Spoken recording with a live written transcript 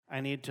I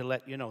need to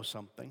let you know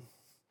something.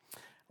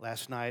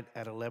 Last night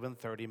at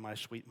 11:30, my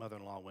sweet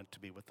mother-in-law went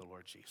to be with the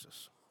Lord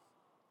Jesus.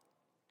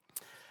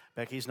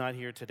 Becky's not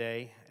here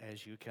today,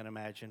 as you can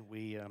imagine.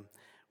 We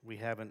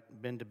haven't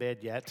been to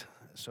bed yet,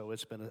 so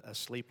it's been a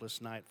sleepless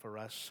night for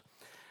us.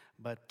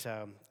 But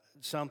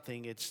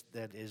something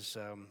that is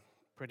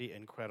pretty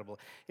incredible.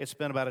 It's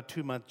been about a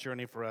 2-month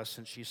journey for us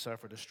since she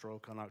suffered a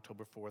stroke on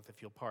October 4th,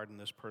 if you'll pardon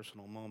this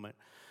personal moment.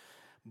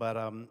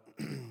 But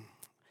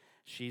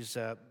she's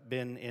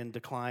been in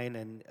decline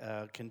and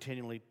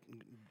continually,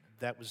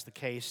 that was the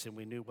case, and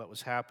we knew what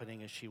was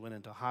happening as she went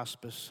into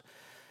hospice.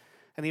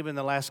 And even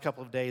the last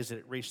couple of days,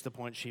 it reached the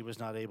point she was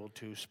not able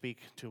to speak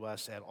to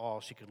us at all.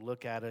 She could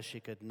look at us, she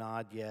could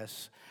nod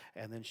yes,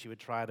 and then she would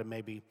try to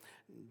maybe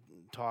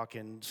talk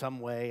in some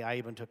way. I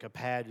even took a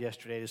pad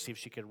yesterday to see if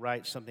she could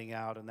write something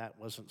out, and that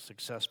wasn't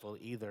successful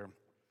either.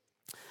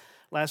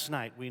 Last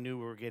night, we knew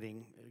we were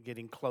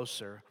getting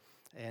closer,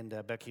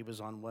 and Becky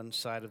was on one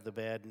side of the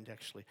bed and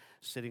actually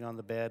sitting on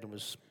the bed and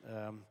was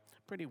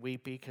pretty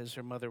weepy because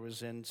her mother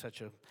was in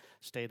such a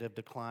state of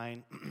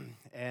decline,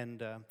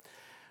 and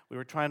we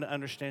were trying to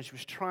understand. She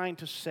was trying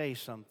to say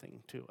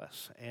something to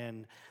us.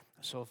 And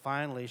so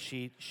finally,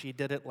 she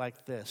did it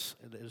like this.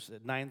 It was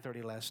at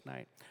 9:30 last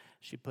night.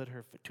 She put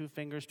her 2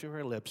 fingers to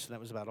her lips, and that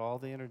was about all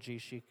the energy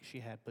she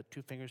had. Put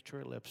 2 fingers to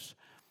her lips,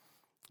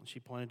 and she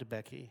pointed to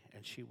Becky,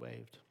 and she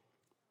waved.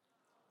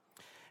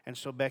 And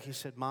so Becky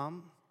said,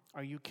 "Mom,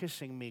 are you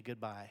kissing me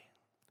goodbye?"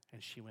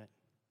 And she went.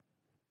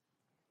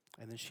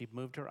 And then she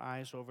moved her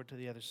eyes over to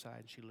the other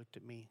side. She looked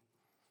at me,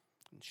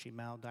 and she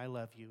mouthed, "I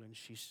love you," and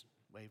she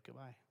waved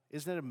goodbye.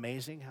 Isn't it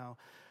amazing how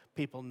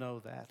people know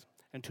that?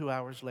 And 2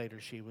 hours later,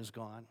 she was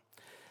gone.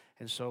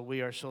 And so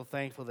we are so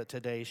thankful that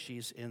today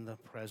she's in the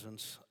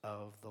presence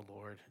of the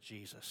Lord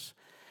Jesus.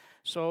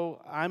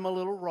 So I'm a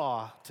little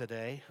raw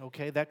today,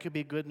 okay? That could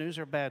be good news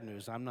or bad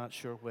news. I'm not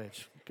sure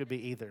which. It could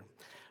be either.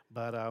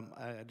 But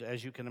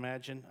as you can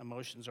imagine,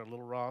 emotions are a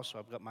little raw, so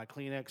I've got my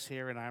Kleenex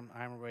here, and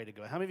I'm ready to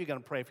go. How many of you are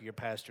going to pray for your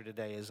pastor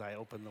today as I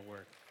open the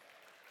Word?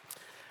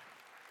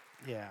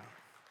 Yeah.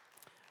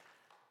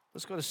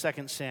 Let's go to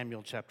 2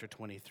 Samuel chapter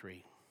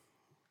 23.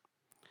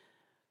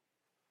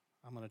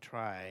 I'm going to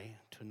try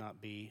to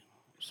not be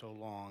so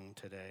long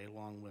today,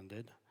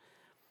 long-winded.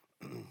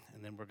 And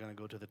then we're going to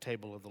go to the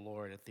table of the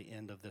Lord at the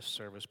end of this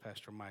service.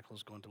 Pastor Michael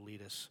is going to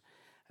lead us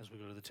as we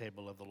go to the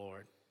table of the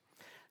Lord.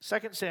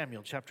 2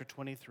 Samuel chapter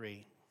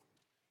 23,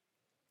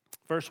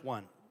 verse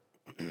 1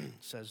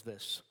 says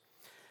this.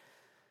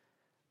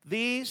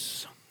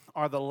 These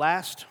are the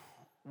last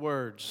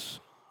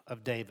words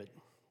of David.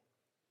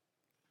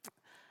 I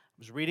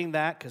was reading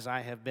that because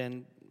I have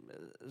been,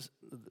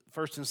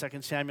 1 and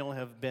 2 Samuel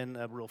have been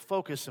a real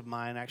focus of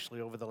mine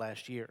actually over the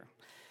last year.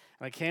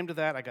 And I came to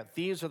that, I got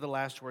these are the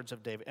last words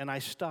of David, and I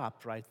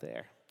stopped right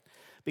there.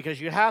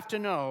 Because you have to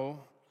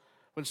know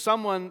when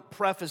someone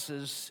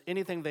prefaces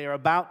anything they are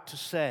about to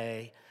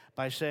say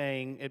by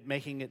saying it,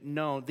 making it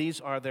known,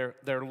 these are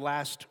their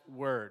last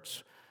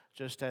words,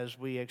 just as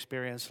we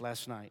experienced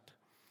last night.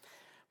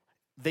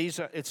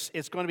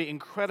 It's going to be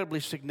incredibly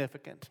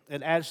significant.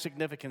 It adds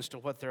significance to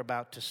what they're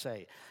about to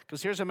say.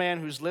 Because here's a man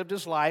who's lived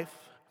his life,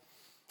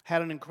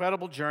 had an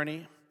incredible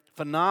journey,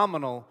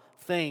 phenomenal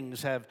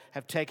things have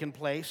taken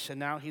place, and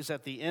now he's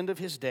at the end of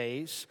his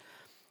days.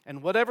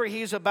 And whatever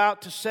he's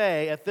about to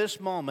say at this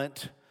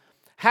moment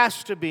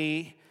has to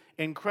be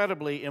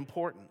incredibly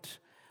important.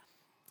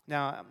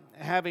 Now,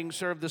 having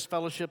served this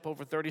fellowship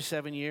over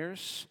 37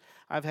 years,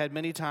 I've had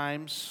many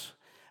times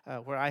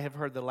where I have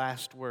heard the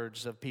last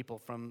words of people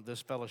from this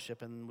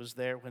fellowship and was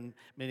there when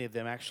many of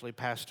them actually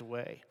passed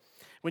away.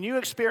 When you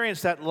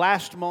experience that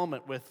last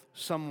moment with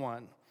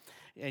someone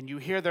and you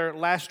hear their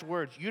last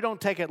words, you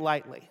don't take it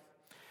lightly.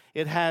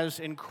 It has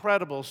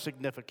incredible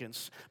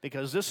significance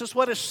because this is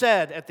what is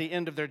said at the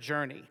end of their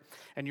journey.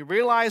 And you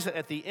realize that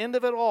at the end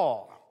of it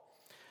all,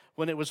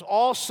 when it was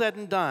all said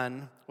and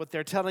done, what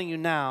they're telling you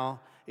now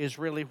is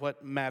really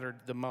what mattered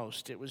the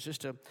most. It was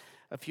just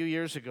a few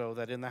years ago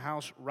that in the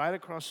house right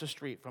across the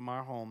street from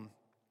our home,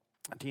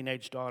 a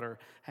teenage daughter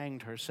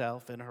hanged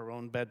herself in her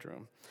own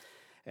bedroom.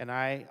 And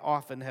I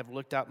often have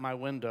looked out my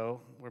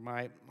window where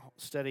my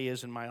study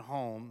is in my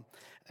home,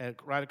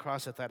 right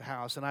across at that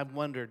house, and I've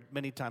wondered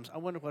many times, I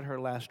wonder what her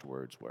last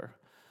words were.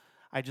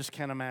 I just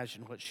can't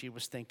imagine what she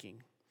was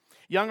thinking.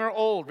 Young or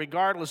old,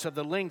 regardless of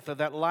the length of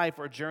that life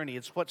or journey,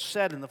 it's what's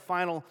said in the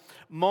final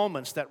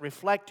moments that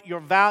reflect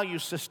your value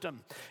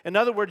system. In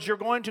other words, you're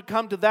going to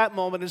come to that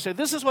moment and say,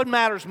 this is what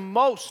matters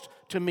most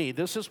to me.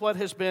 This is what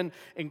has been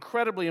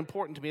incredibly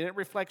important to me, and it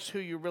reflects who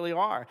you really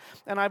are.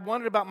 And I've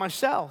wondered about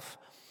myself.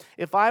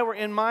 If I were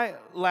in my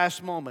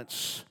last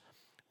moments,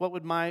 what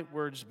would my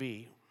words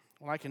be?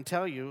 Well, I can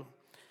tell you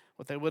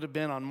what they would have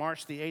been on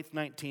March the 8th,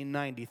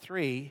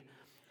 1993,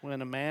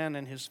 when a man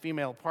and his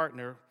female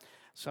partner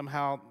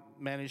somehow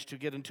managed to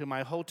get into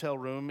my hotel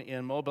room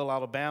in Mobile,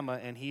 Alabama,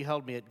 and he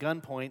held me at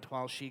gunpoint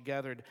while she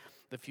gathered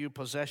the few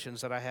possessions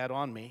that I had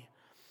on me.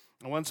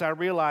 And once I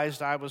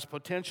realized I was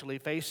potentially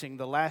facing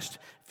the last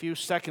few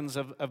seconds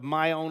of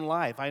my own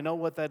life, I know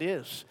what that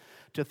is,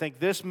 to think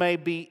this may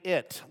be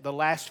it, the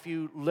last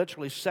few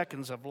literally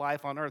seconds of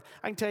life on earth.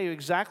 I can tell you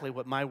exactly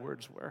what my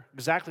words were,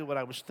 exactly what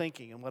I was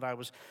thinking and what I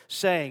was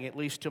saying, at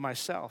least to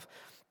myself.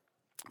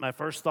 My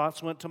first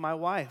thoughts went to my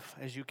wife,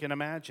 as you can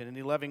imagine.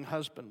 Any loving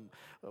husband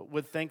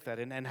would think that,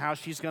 and how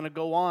she's going to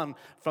go on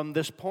from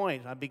this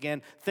point. I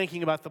began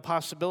thinking about the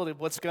possibility of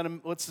what's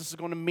this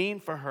going to mean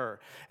for her,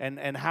 and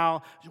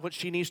what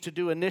she needs to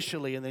do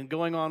initially, and then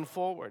going on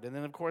forward. And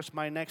then, of course,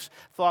 my next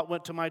thought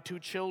went to my two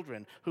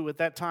children, who at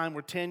that time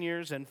were 10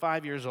 years and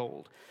 5 years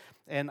old.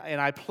 And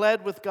I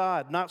pled with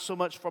God, not so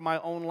much for my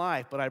own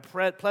life, but I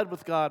pled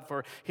with God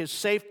for His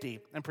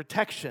safety and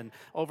protection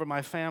over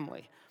my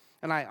family.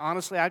 And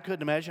I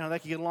couldn't imagine how they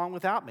could get along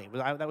without me.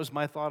 That was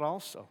my thought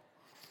also.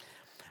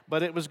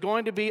 But it was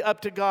going to be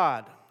up to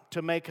God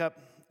to make up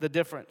the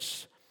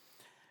difference.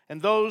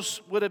 And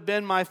those would have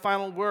been my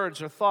final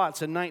words or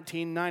thoughts in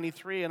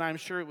 1993, and I'm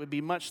sure it would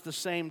be much the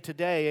same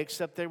today,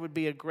 except there would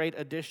be a great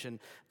addition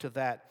to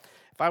that.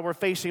 If I were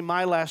facing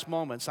my last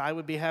moments, I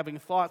would be having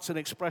thoughts and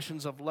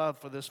expressions of love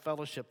for this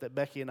fellowship that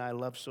Becky and I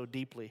love so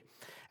deeply,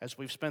 as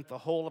we've spent the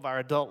whole of our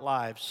adult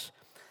lives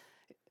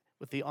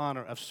with the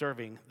honor of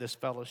serving this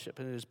fellowship.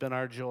 And it has been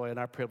our joy and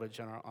our privilege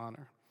and our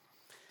honor.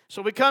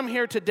 So we come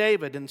here to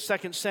David in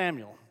 2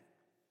 Samuel,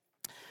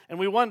 and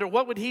we wonder,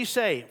 what would he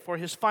say for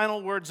his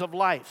final words of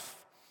life?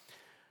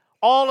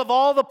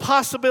 All the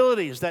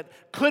possibilities that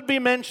could be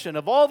mentioned,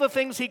 of all the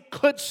things he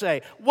could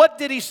say, what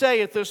did he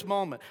say at this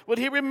moment? Would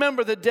he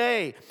remember the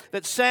day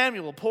that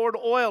Samuel poured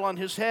oil on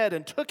his head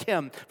and took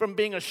him from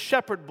being a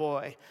shepherd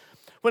boy?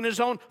 When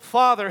his own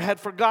father had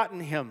forgotten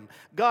him,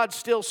 God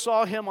still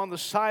saw him on the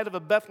side of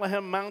a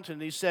Bethlehem mountain.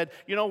 He said,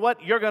 you know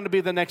what? You're going to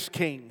be the next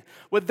king.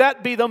 Would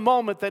that be the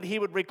moment that he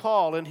would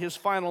recall in his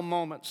final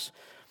moments?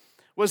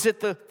 Was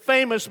it the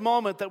famous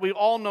moment that we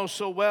all know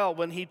so well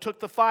when he took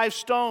the 5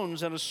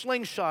 stones and a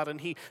slingshot and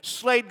he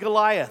slayed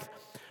Goliath?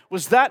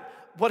 Was that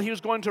what he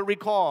was going to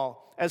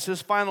recall as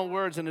his final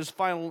words and his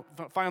final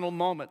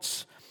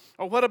moments?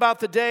 Or what about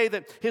the day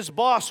that his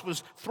boss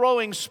was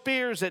throwing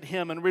spears at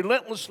him and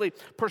relentlessly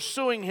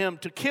pursuing him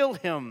to kill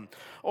him?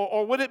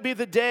 Or would it be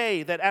the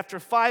day that after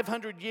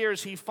 500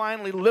 years he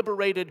finally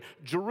liberated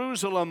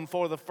Jerusalem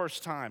for the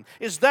first time?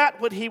 Is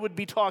that what he would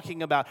be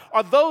talking about?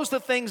 Are those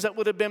the things that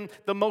would have been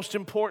the most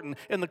important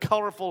in the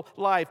colorful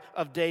life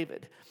of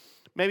David?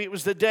 Maybe it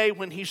was the day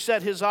when he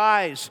set his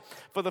eyes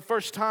for the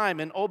first time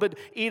in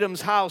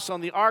Obed-Edom's house on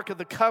the Ark of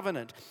the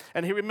Covenant.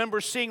 And he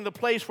remembers seeing the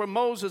place where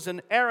Moses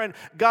and Aaron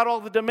got all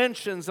the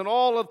dimensions and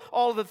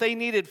all that they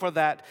needed for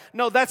that.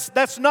 No,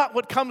 that's not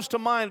what comes to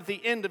mind at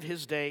the end of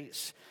his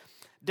days.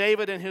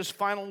 David, in his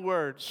final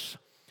words,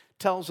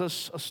 tells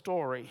us a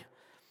story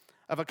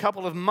of a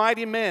couple of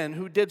mighty men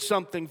who did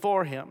something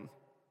for him.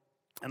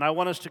 And I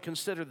want us to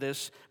consider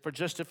this for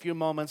just a few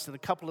moments, and a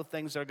couple of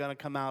things that are going to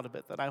come out of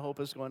it that I hope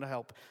is going to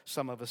help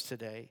some of us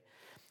today.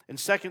 In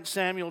 2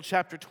 Samuel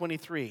chapter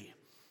 23,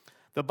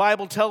 the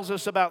Bible tells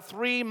us about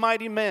 3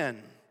 mighty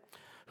men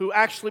who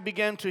actually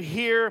began to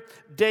hear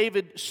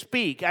David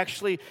speak.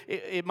 Actually,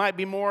 it might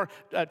be more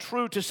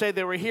true to say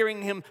they were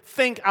hearing him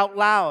think out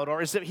loud,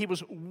 or as if he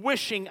was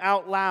wishing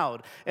out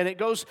loud. And it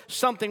goes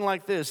something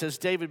like this as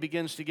David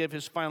begins to give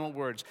his final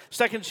words.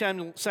 2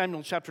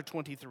 Samuel chapter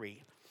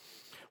 23.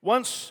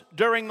 Once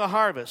during the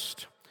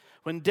harvest,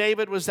 when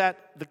David was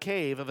at the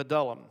cave of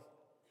Adullam,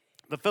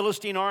 the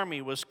Philistine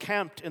army was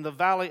camped in the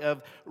valley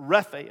of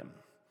Rephaim.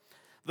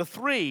 The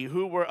 3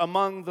 who were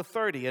among the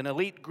 30, an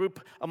elite group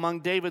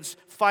among David's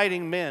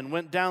fighting men,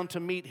 went down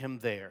to meet him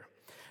there.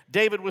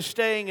 David was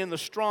staying in the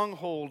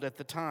stronghold at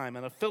the time,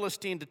 and a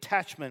Philistine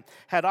detachment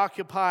had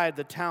occupied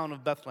the town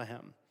of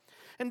Bethlehem.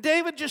 And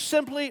David just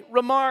simply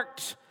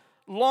remarked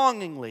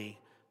longingly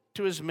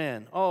to his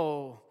men,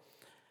 "Oh,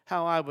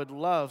 how I would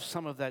love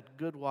some of that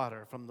good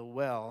water from the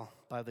well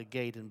by the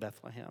gate in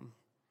Bethlehem."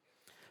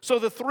 So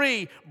the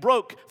 3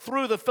 broke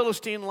through the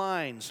Philistine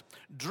lines,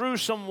 drew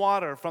some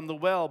water from the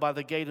well by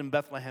the gate in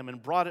Bethlehem,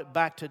 and brought it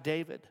back to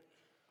David.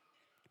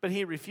 But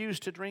he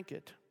refused to drink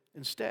it.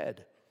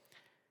 Instead,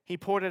 he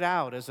poured it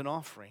out as an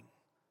offering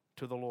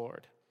to the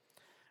Lord.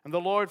 "And the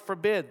Lord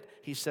forbid,"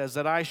 he says,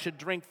 "that I should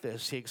drink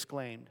this," he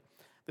exclaimed.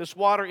 "This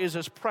water is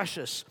as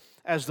precious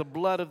as the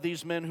blood of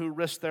these men who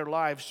risked their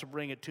lives to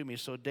bring it to me."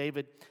 So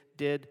David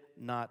did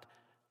not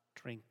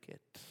drink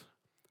it.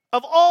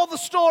 Of all the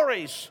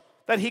stories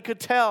that he could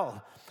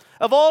tell,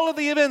 of all of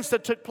the events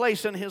that took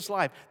place in his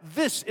life,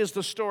 this is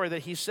the story that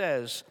he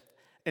says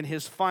in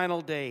his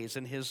final days,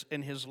 in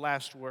his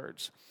last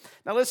words.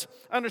 Now let's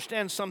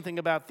understand something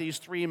about these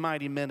 3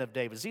 mighty men of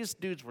David. These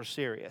dudes were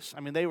serious. I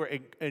mean, they were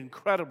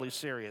incredibly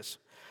serious.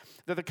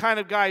 They're the kind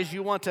of guys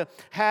you want to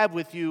have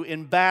with you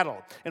in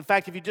battle. In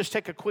fact, if you just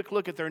take a quick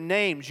look at their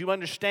names, you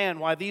understand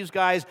why these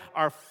guys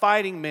are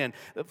fighting men.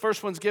 The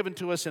first one's given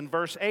to us in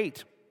verse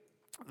 8.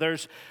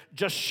 There's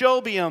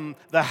Jashobeam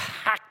the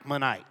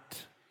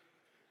Hackmanite.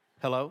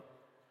 Hello?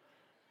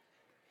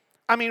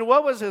 I mean,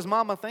 what was his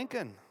mama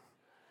thinking?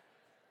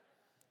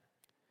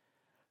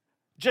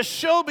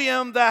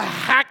 Jashobeam the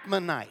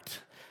Hackmanite.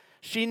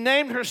 She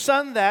named her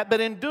son that,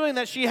 but in doing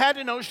that, she had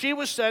to know she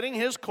was setting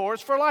his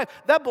course for life.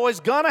 That boy's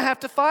going to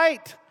have to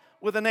fight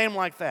with a name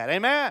like that.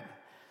 Amen.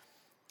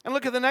 And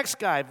look at the next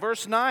guy.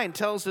 Verse 9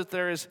 tells us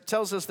there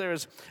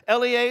is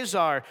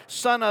Eleazar,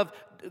 son of,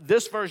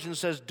 this version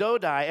says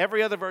Dodai.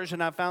 Every other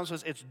version I've found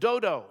says it's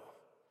Dodo.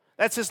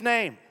 That's his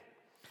name.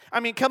 I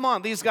mean, come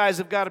on, these guys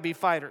have got to be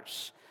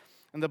fighters.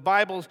 And the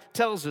Bible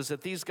tells us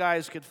that these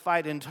guys could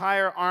fight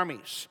entire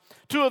armies.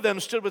 2 of them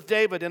stood with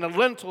David in a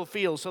lentil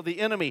field so the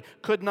enemy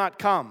could not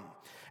come.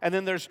 And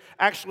then there's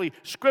actually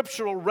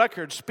scriptural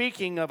record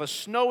speaking of a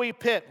snowy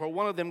pit where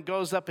one of them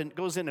goes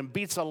in and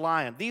beats a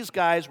lion. These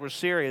guys were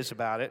serious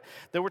about it.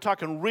 They were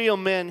talking real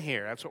men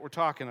here. That's what we're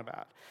talking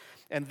about.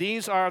 And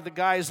these are the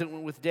guys that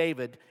went with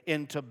David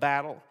into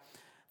battle.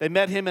 They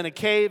met him in a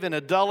cave in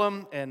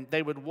Adullam, and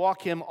they would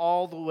walk him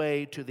all the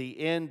way to the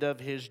end of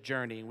his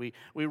journey.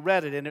 We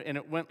read it, and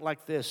it went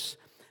like this.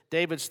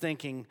 David's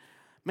thinking,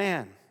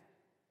 man,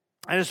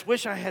 I just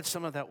wish I had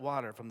some of that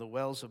water from the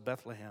wells of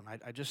Bethlehem.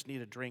 I just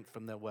need a drink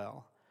from the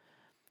well.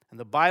 And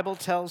the Bible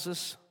tells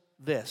us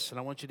this, and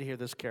I want you to hear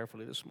this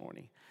carefully this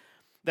morning,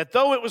 that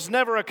though it was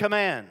never a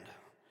command,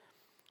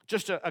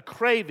 just a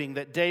craving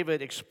that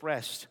David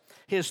expressed,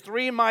 his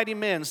 3 mighty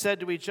men said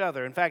to each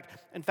other, in fact,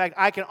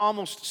 I can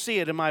almost see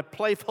it in my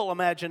playful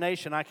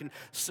imagination.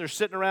 They're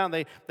sitting around,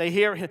 they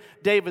hear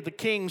David the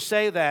king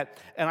say that,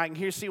 and I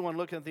can see one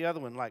looking at the other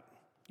one like,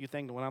 you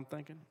thinking what I'm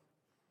thinking?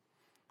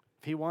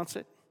 If he wants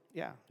it,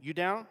 yeah. You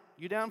down?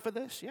 You down for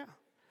this? Yeah.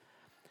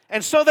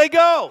 And so they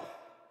go,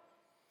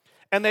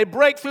 and they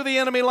break through the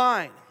enemy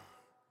line,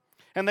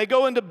 and they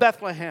go into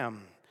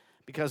Bethlehem,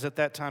 because at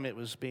that time it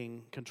was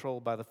being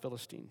controlled by the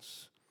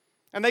Philistines.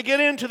 And they get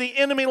into the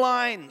enemy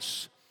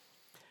lines,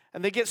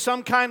 and they get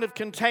some kind of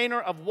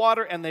container of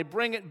water, and they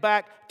bring it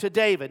back to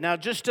David. Now,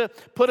 just to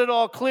put it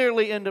all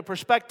clearly into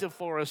perspective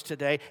for us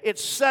today,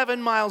 it's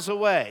 7 miles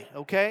away,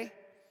 okay?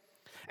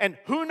 And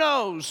who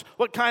knows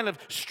what kind of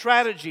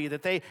strategy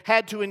that they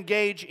had to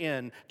engage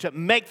in to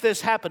make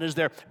this happen as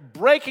they're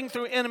breaking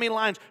through enemy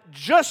lines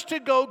just to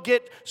go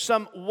get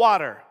some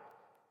water.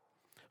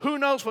 Who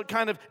knows what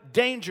kind of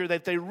danger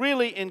that they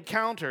really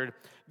encountered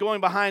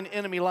going behind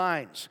enemy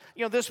lines.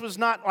 You know, this was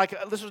not like a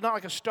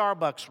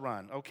Starbucks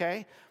run,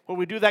 okay? Where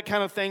we do that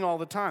kind of thing all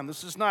the time.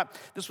 This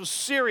was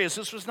serious.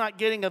 This was not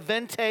getting a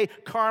venti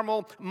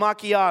caramel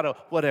macchiato,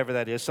 whatever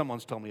that is.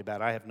 Someone's told me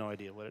about it. I have no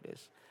idea what it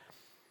is.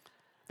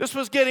 This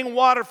was getting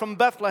water from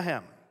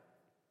Bethlehem,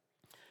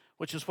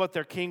 which is what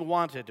their king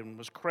wanted and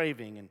was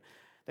craving, and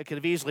they could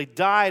have easily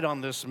died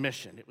on this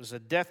mission. It was a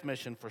death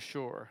mission for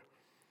sure.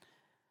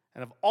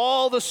 And of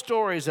all the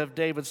stories of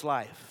David's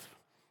life,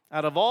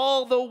 out of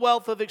all the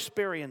wealth of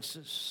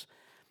experiences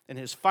in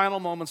his final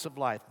moments of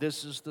life,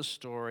 this is the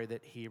story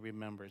that he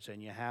remembers.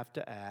 And you have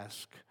to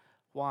ask,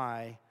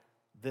 why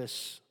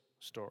this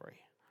story?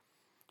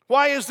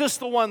 Why is this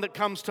the one that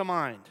comes to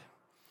mind?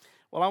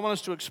 Well, I want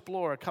us to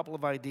explore a couple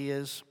of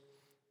ideas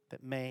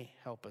that may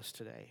help us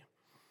today.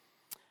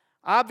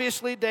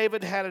 Obviously,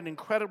 David had an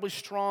incredibly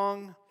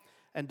strong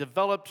and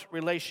developed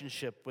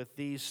relationship with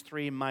these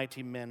 3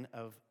 mighty men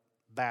of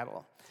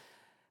battle.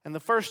 And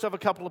the first of a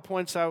couple of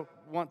points I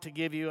want to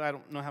give you, I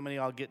don't know how many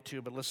I'll get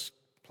to, but let's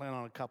plan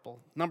on a couple.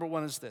 Number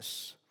 1 is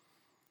this.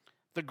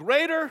 The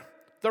greater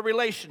the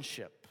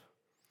relationship,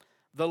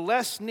 the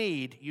less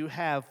need you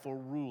have for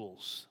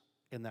rules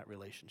in that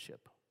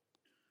relationship.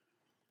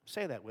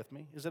 Say that with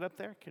me. Is it up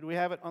there? Can we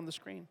have it on the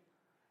screen?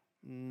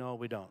 No,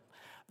 we don't.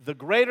 The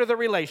greater the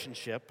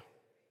relationship,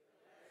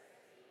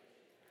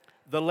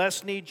 the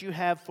less need you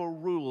have for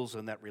rules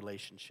in that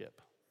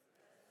relationship.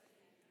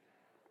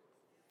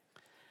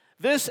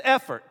 This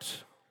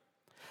effort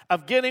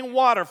of getting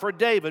water for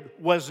David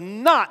was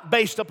not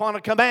based upon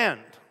a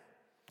command.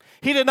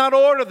 He did not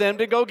order them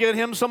to go get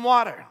him some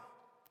water.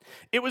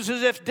 It was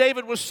as if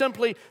David was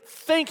simply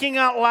thinking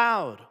out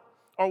loud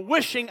or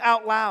wishing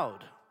out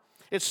loud.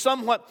 It's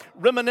somewhat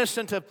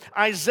reminiscent of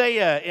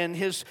Isaiah in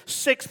his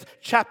 6th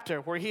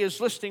chapter, where he is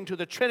listening to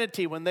the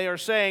Trinity when they are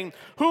saying,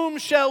 "Whom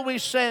shall we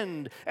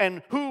send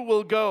and who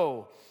will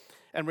go?"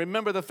 And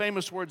remember the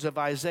famous words of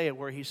Isaiah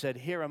where he said,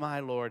 "Here am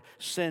I, Lord,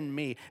 send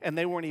me." And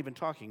they weren't even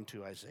talking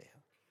to Isaiah.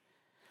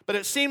 But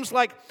it seems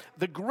like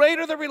the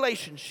greater the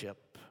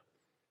relationship,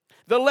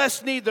 the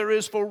less need there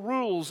is for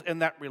rules in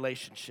that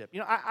relationship.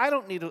 You know, I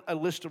don't need a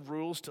list of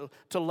rules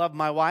to love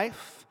my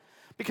wife,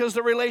 because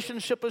the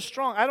relationship is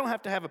strong. I don't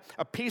have to have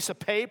a piece of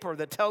paper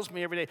that tells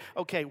me every day,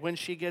 okay, when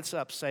she gets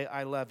up, say,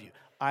 "I love you."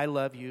 I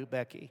love you,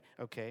 Becky,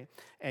 okay?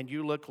 And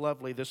you look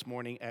lovely this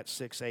morning at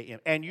 6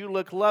 a.m. And you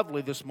look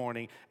lovely this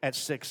morning at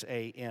 6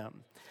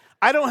 a.m.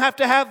 I don't have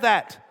to have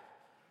that,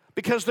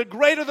 because the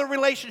greater the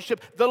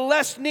relationship, the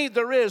less need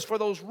there is for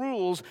those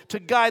rules to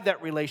guide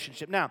that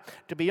relationship. Now,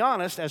 to be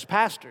honest, as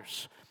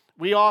pastors,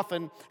 we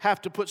often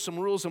have to put some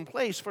rules in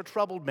place for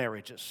troubled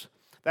marriages.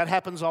 That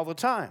happens all the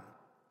time.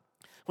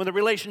 When the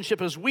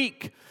relationship is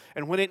weak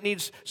and when it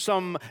needs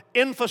some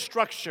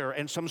infrastructure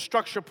and some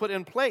structure put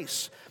in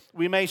place,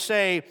 we may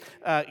say,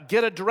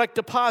 get a direct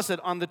deposit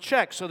on the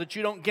check so that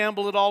you don't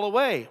gamble it all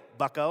away,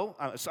 bucko,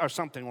 or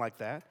something like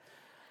that.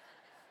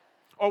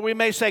 Or we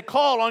may say,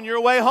 call on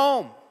your way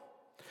home.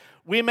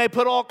 We may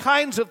put all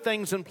kinds of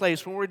things in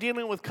place when we're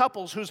dealing with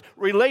couples whose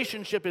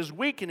relationship is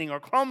weakening or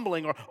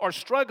crumbling or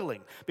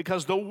struggling.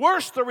 Because the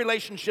worse the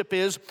relationship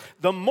is,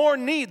 the more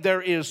need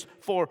there is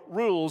for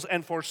rules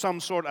and for some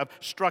sort of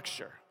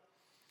structure.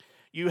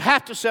 You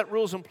have to set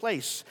rules in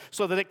place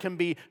so that it can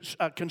be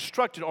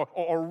constructed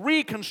or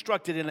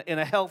reconstructed in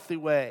a healthy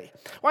way.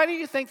 Why do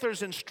you think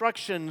there's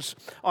instructions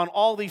on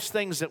all these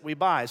things that we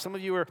buy? Some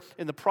of you are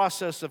in the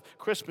process of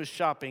Christmas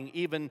shopping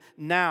even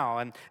now,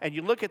 and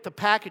you look at the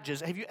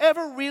packages. Have you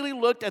ever really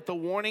looked at the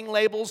warning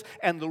labels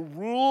and the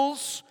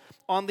rules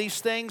on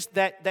these things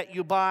that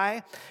you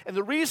buy? And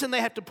the reason they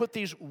have to put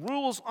these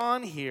rules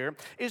on here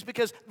is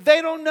because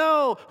they don't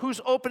know who's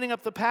opening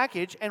up the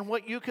package and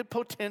what you could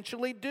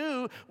potentially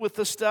do with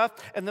the stuff.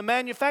 And the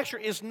manufacturer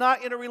is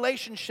not in a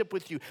relationship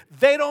with you.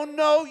 They don't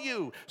know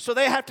you. So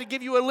they have to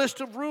give you a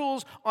list of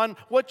rules on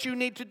what you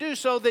need to do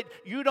so that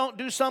you don't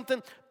do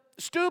something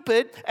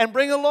stupid and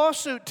bring a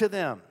lawsuit to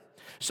them.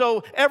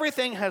 So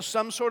everything has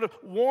some sort of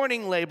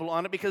warning label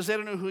on it because they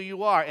don't know who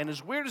you are. And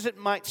as weird as it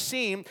might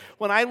seem,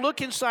 when I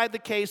look inside the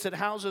case that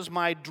houses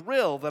my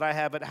drill that I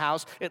have at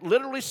house, it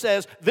literally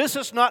says, this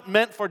is not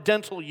meant for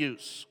dental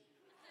use.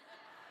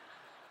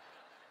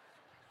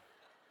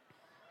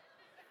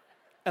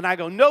 And I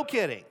go, no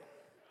kidding.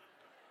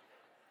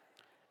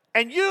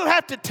 And you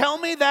have to tell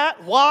me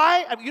that?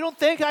 Why? I mean, you don't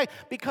think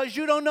because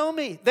you don't know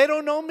me. They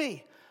don't know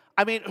me.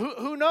 I mean,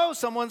 who knows?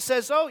 Someone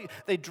says, oh,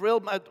 they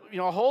drilled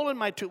a hole in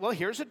my tooth. Well,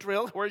 here's a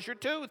drill. Where's your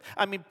tooth?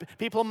 I mean,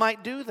 people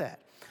might do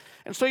that.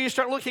 And so you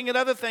start looking at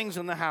other things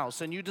in the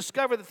house, and you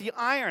discover that the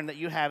iron that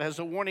you have has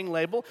a warning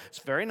label. It's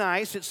very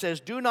nice. It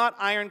says, do not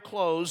iron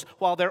clothes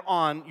while they're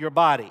on your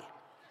body.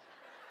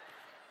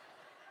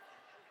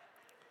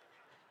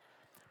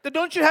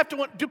 Don't you have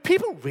to do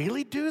people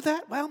really do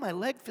that? Well, my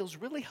leg feels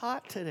really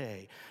hot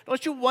today.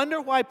 Don't you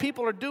wonder why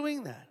people are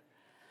doing that?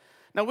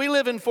 Now, we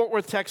live in Fort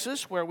Worth,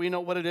 Texas, where we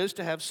know what it is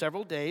to have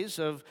several days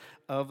of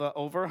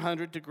over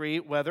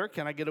 100-degree weather.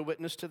 Can I get a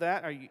witness to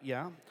that?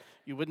 Yeah.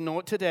 You wouldn't know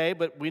it today,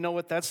 but we know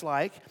what that's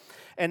like.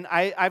 And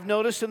I've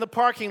noticed in the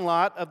parking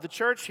lot of the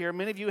church here,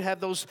 many of you have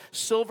those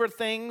silver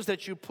things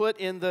that you put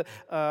in the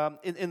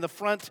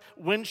front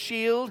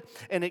windshield,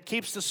 and it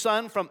keeps the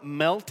sun from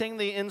melting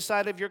the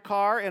inside of your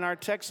car in our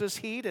Texas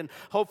heat, and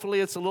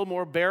hopefully it's a little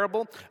more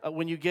bearable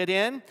when you get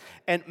in.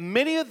 And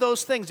many of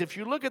those things, if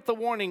you look at the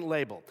warning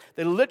label,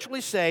 they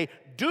literally say,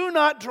 do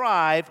not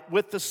drive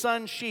with the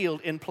sun shield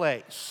in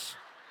place.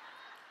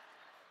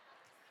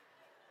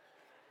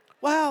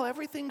 Wow,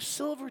 everything's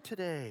silver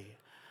today.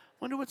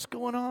 Wonder what's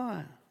going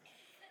on.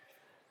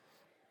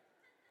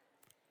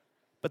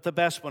 But the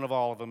best one of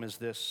all of them is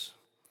this.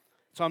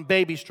 It's on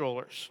baby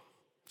strollers.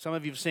 Some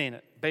of you have seen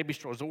it. Baby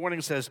strollers. The warning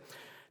says,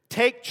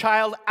 take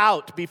child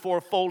out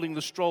before folding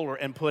the stroller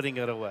and putting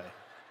it away.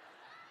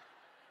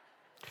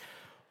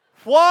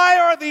 Why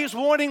are these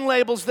warning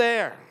labels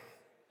there?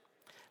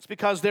 It's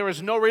because there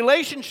is no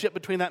relationship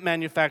between that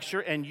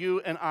manufacturer and you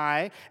and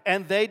I,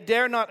 and they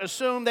dare not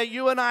assume that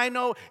you and I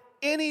know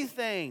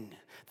anything.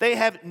 They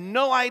have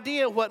no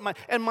idea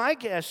and my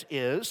guess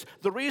is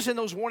the reason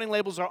those warning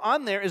labels are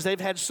on there is they've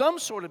had some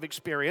sort of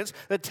experience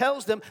that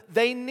tells them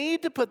they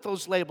need to put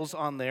those labels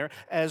on there,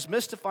 as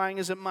mystifying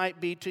as it might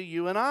be to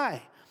you and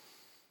I.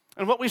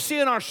 And what we see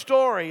in our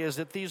story is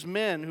that these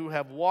men who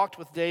have walked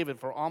with David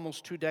for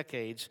almost 2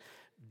 decades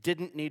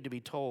didn't need to be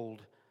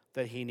told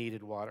that he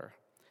needed water.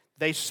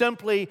 They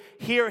simply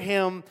hear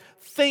him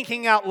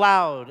thinking out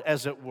loud,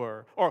 as it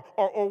were,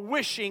 or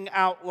wishing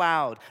out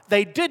loud.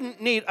 They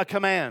didn't need a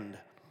command.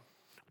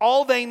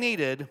 All they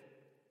needed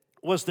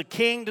was the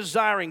king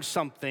desiring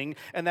something,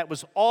 and that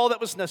was all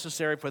that was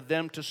necessary for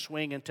them to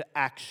swing into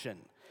action.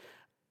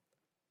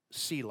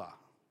 Selah.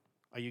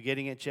 Are you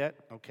getting it yet?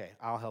 Okay,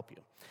 I'll help you.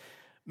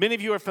 Many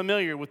of you are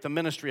familiar with the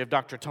ministry of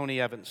Dr.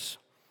 Tony Evans.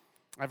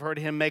 I've heard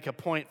him make a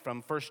point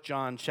from 1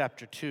 John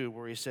chapter 2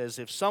 where he says,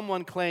 if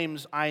someone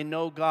claims, I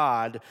know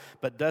God,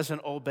 but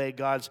doesn't obey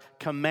God's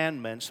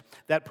commandments,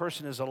 that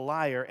person is a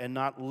liar and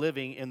not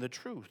living in the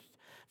truth.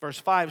 Verse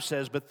 5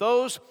 says, but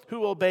those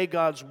who obey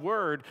God's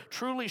word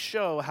truly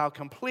show how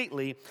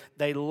completely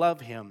they love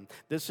him.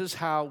 This is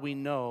how we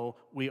know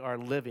we are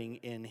living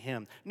in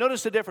him.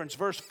 Notice the difference.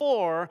 Verse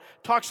 4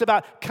 talks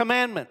about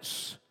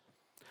commandments.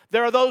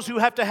 There are those who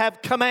have to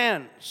have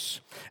commands.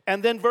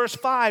 And then verse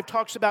 5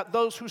 talks about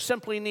those who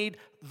simply need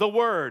the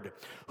word.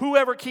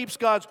 Whoever keeps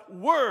God's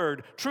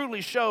word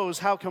truly shows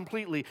how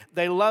completely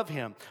they love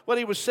him. What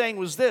he was saying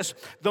was this: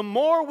 the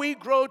more we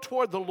grow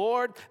toward the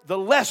Lord, the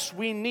less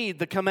we need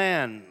the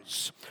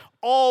commands.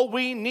 All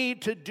we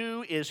need to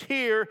do is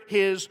hear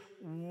his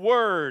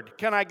word.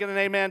 Can I get an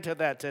amen to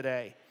that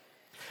today?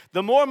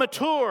 The more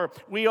mature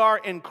we are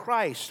in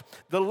Christ,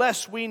 the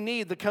less we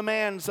need the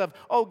commands of,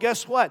 oh,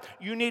 guess what?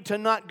 You need to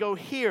not go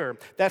here.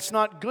 That's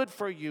not good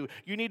for you.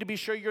 You need to be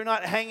sure you're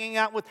not hanging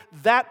out with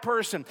that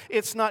person.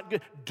 It's not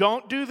good.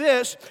 Don't do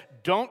this.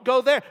 Don't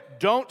go there.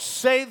 Don't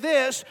say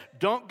this.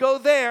 Don't go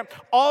there.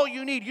 All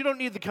you don't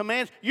need the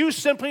commands. You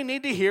simply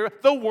need to hear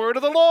the word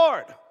of the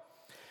Lord.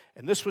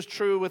 And this was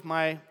true with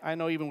I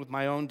know even with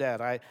my own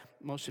dad.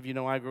 Most of you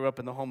know I grew up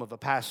in the home of a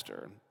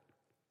pastor.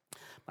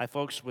 My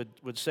folks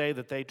would say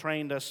that they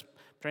trained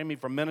me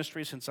for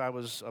ministry since I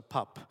was a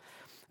pup.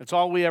 That's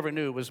all we ever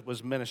knew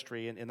was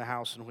ministry in the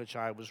house in which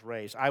I was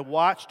raised. I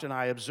watched and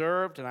I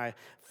observed and I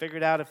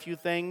figured out a few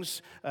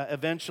things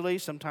eventually.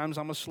 Sometimes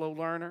I'm a slow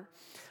learner.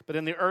 But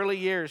in the early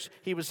years,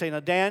 he would say, now,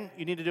 Dan,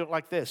 you need to do it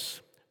like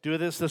this. Do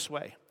this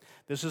way.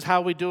 This is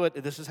how we do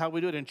it. This is how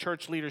we do it in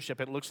church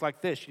leadership. It looks like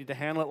this. You need to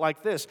handle it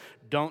like this.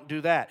 Don't do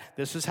that.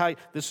 This is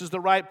the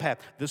right path.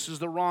 This is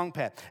the wrong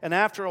path. And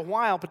after a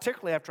while,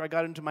 particularly after I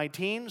got into my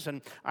teens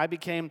and I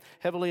became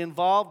heavily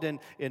involved in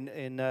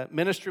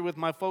ministry with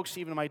my folks,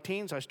 even in my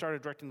teens, I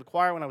started directing the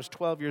choir when I was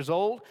 12 years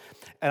old.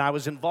 And I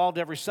was involved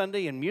every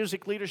Sunday in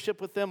music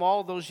leadership with them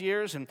all those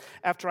years. And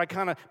after I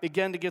kind of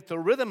began to get the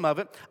rhythm of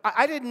it,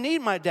 I didn't need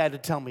my dad to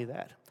tell me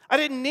that. I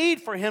didn't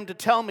need for him to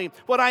tell me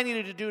what I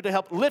needed to do to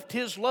help lift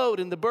his load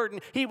and the burden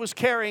he was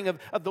carrying of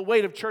the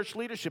weight of church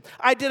leadership.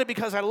 I did it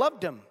because I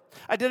loved him.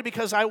 I did it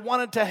because I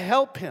wanted to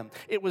help him.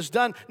 It was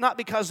done not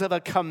because of a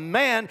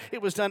command.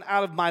 It was done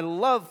out of my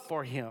love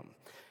for him.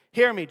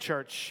 Hear me,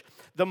 church.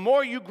 The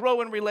more you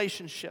grow in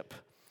relationship,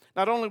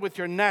 not only with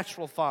your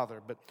natural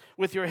father, but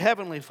with your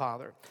heavenly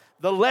Father,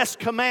 the less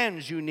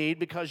commands you need,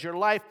 because your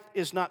life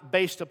is not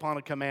based upon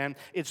a command.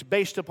 It's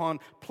based upon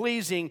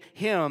pleasing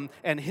Him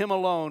and Him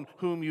alone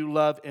whom you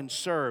love and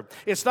serve.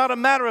 It's not a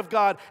matter of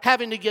God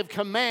having to give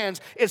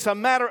commands. It's a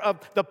matter of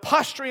the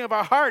posturing of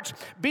our hearts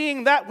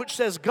being that which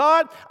says,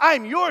 God,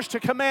 I'm yours to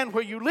command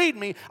where you lead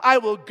me. I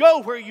will go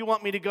where you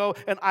want me to go,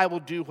 and I will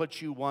do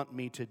what you want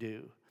me to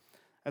do.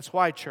 That's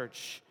why,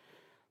 church,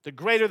 the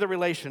greater the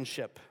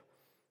relationship,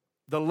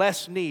 the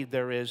less need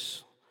there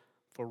is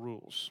for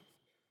rules.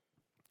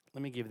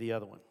 Let me give you the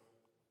other one.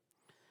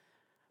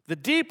 The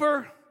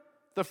deeper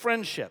the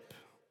friendship,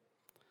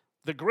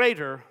 the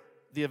greater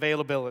the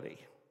availability.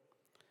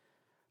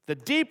 The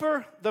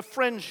deeper the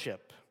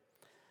friendship,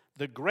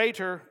 the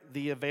greater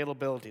the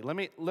availability.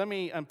 Let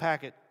me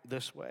unpack it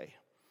this way.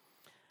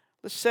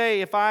 Let's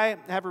say if I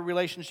have a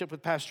relationship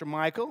with Pastor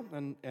Michael,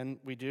 and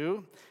we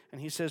do,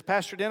 and he says,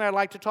 Pastor Dan, I'd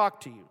like to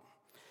talk to you.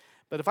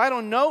 But if I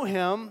don't know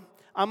him,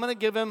 I'm going to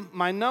give him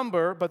my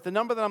number, but the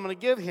number that I'm going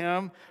to give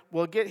him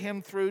will get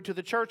him through to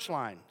the church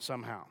line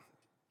somehow.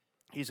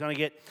 He's going to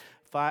get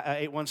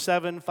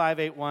 817,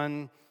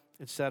 581,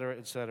 et cetera,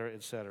 et cetera,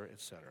 et cetera, et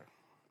cetera.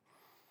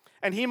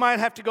 And he might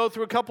have to go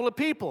through a couple of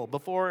people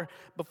before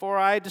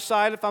I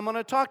decide if I'm going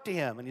to talk to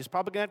him. And he's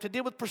probably going to have to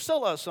deal with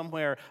Priscilla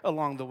somewhere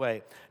along the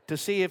way to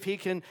see if he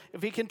can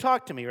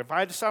talk to me, or if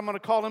I decide I'm going to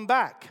call him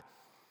back.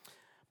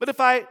 But if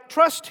I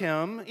trust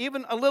him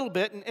even a little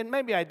bit, and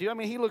maybe I do, I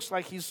mean, he looks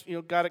like he's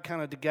got it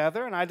kind of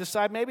together, and I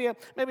decide maybe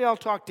I'll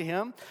talk to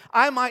him,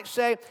 I might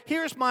say,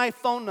 here's my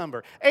phone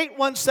number,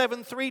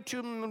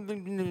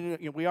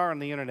 817-32, we are on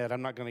the internet,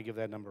 I'm not going to give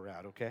that number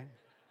out, okay?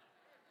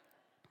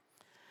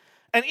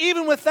 And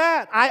even with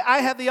that,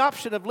 I have the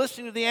option of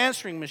listening to the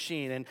answering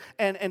machine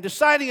and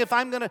deciding if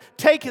I'm going to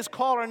take his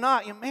call or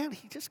not. Man,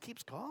 he just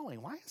keeps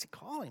calling. Why is he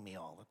calling me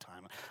all the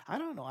time? I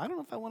don't know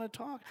if I want to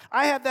talk.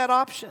 I have that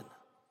option.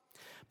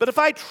 But if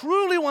I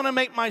truly want to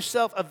make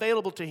myself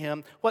available to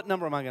him, what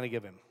number am I going to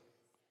give him?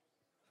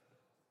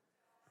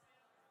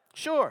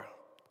 Sure,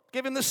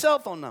 give him the cell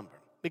phone number,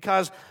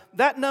 because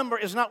that number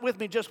is not with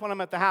me just when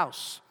I'm at the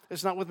house.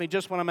 It's not with me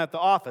just when I'm at the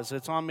office.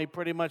 It's on me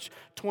pretty much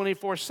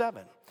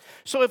 24/7.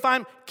 So if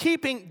I'm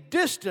keeping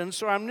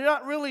distance, or I'm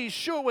not really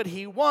sure what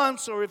he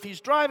wants, or if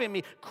he's driving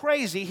me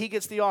crazy, he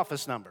gets the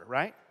office number,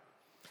 right?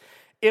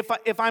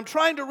 If I'm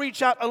trying to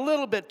reach out a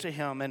little bit to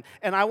him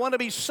and I want to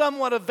be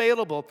somewhat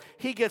available,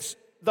 he gets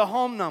the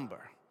home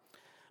number.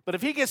 But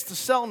if he gets the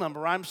cell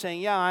number, I'm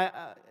saying,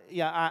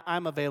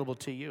 I'm available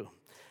to you.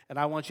 And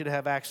I want you to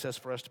have access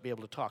for us to be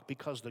able to talk.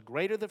 Because the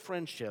greater the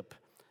friendship,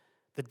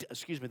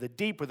 the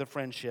deeper the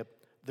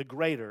friendship, the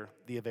greater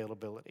the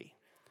availability.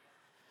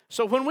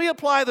 So when we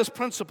apply this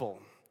principle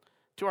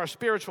to our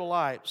spiritual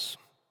lives,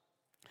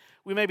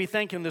 we may be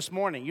thinking this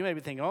morning, you may be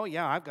thinking, oh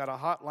yeah, I've got a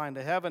hotline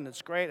to heaven,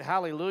 it's great,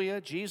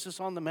 hallelujah, Jesus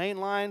on the main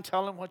line,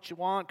 tell him what you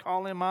want,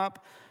 call him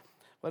up,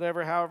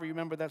 whatever, however you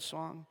remember that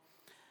song.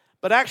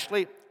 But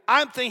actually,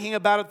 I'm thinking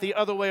about it the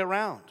other way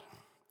around.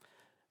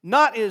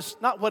 Not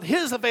what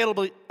his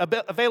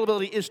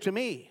availability is to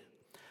me.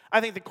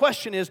 I think the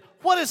question is,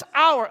 what is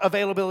our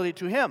availability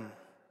to him?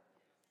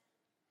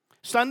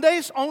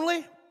 Sundays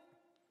only?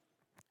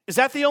 Is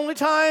that the only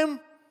time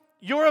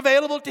you're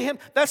available to him?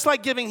 That's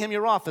like giving him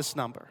your office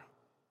number.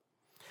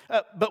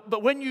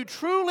 But when you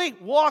truly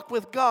walk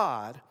with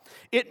God,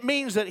 it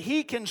means that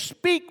he can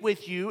speak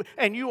with you,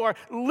 and you are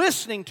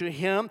listening to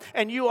him,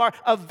 and you are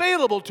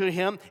available to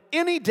him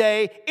any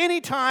day, any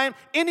time,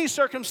 any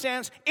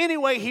circumstance, any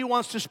way he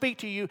wants to speak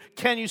to you.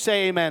 Can you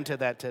say amen to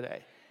that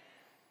today?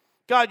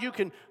 God, you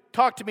can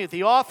talk to me at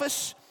the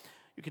office.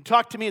 You can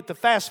talk to me at the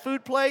fast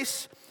food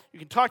place. You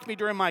can talk to me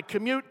during my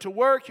commute to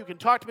work. You can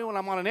talk to me when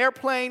I'm on an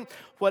airplane.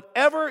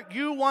 Whatever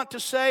you want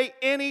to say,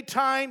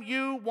 anytime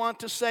you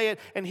want to say it.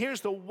 And here's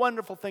the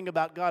wonderful thing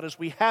about God is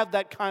we have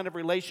that kind of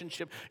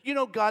relationship. You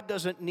know, God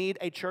doesn't need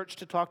a church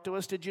to talk to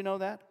us. Did you know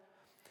that?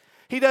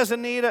 He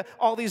doesn't need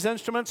all these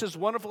instruments, as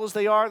wonderful as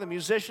they are, the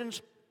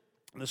musicians,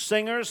 the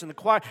singers, and the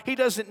choir. He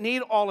doesn't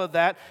need all of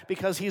that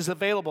because he's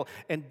available.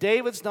 And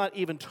David's not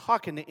even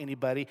talking to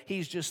anybody.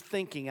 He's just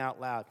thinking out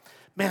loud.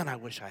 Man, I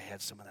wish I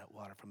had some of that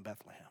water from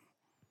Bethlehem.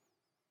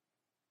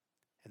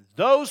 And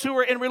those who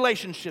were in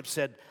relationships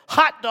said,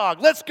 hot dog,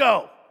 let's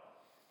go.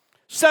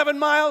 7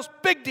 miles,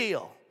 big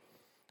deal.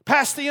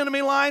 Past the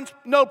enemy lines,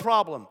 no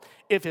problem.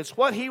 If it's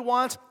what he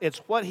wants, it's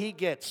what he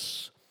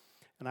gets.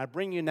 And I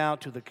bring you now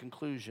to the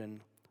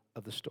conclusion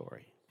of the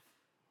story.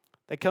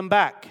 They come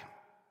back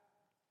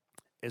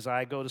as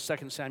I go to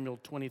 2 Samuel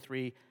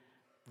 23,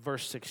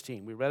 verse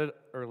 16. We read it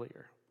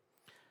earlier.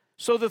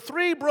 So the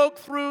three broke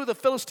through the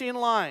Philistine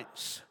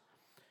lines,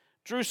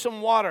 drew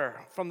some water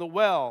from the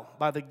well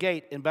by the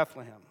gate in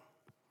Bethlehem,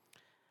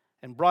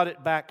 and brought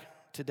it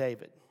back to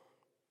David.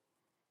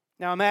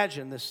 Now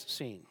imagine this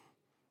scene.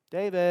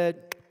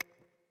 David,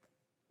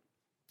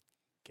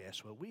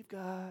 guess what we've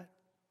got?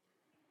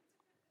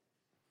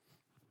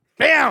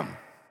 Bam!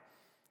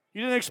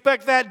 You didn't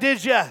expect that,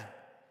 did you?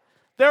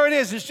 There it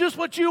is. It's just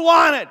what you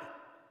wanted.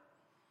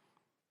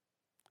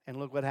 And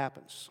look what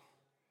happens.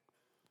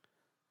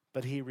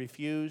 But he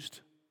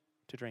refused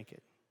to drink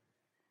it.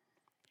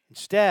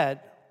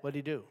 Instead, what did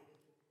he do?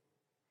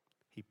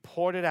 He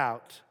poured it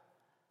out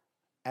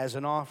as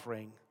an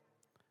offering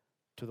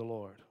to the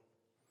Lord.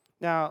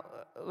 Now,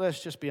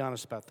 let's just be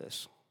honest about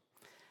this.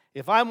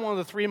 If I'm one of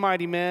the three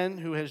mighty men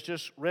who has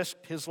just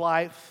risked his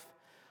life,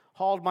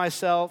 hauled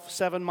myself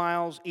 7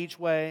 miles each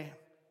way,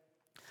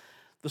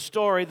 the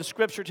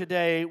scripture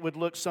today would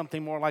look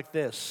something more like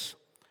this.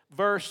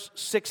 Verse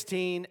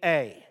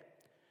 16a.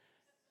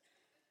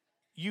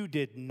 You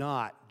did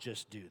not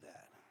just do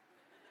that.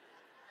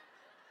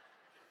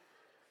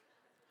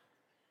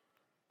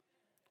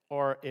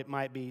 Or it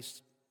might be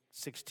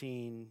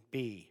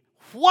 16b.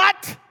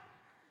 What?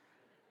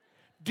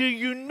 Do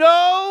you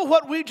know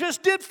what we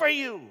just did for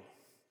you?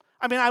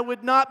 I mean, I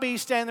would not be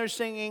standing there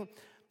singing,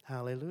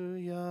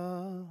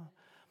 hallelujah,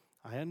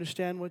 I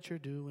understand what you're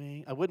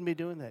doing. I wouldn't be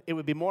doing that. It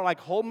would be more like,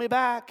 hold me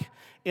back.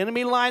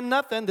 Enemy line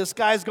nothing. This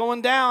guy's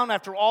going down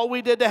after all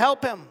we did to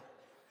help him.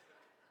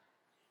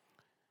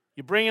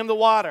 You bring him the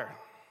water.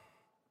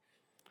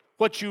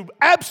 What you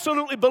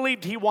absolutely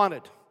believed he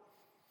wanted.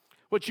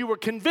 What you were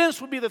convinced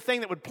would be the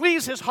thing that would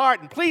please his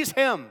heart and please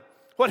him.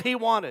 What he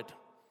wanted.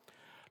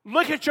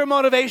 Look at your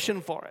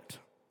motivation for it.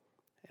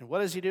 And what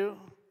does he do?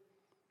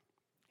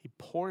 He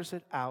pours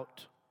it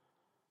out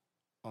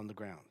on the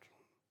ground.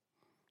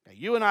 Now,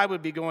 you and I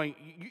would be going,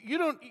 you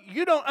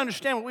don't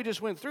understand what we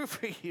just went through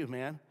for you,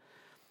 man.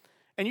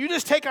 And you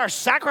just take our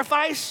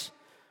sacrifice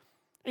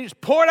and you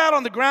just pour it out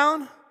on the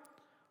ground?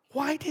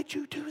 Why did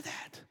you do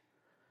that?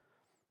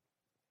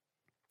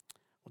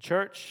 Well,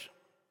 church,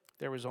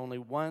 there was only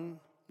one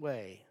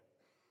way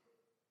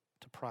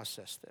to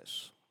process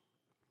this.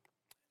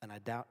 And I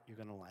doubt you're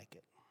going to like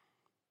it.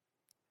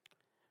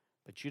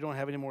 But you don't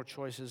have any more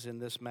choices in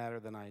this matter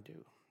than I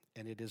do.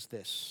 And it is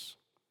this.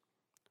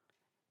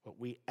 What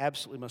we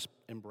absolutely must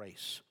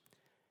embrace.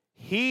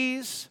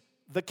 He's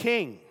the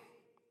king.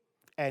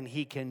 And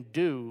he can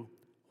do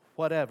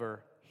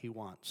whatever he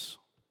wants.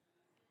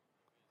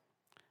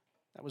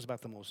 That was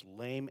about the most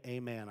lame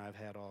amen I've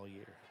had all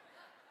year.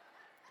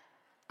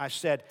 I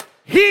said,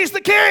 he's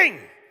the king.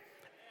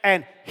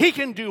 And he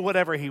can do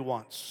whatever he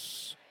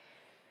wants.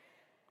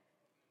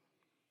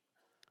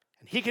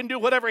 And he can do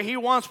whatever he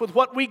wants with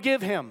what we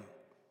give him.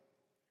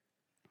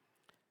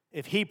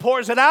 If he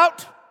pours it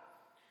out,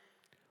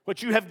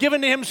 what you have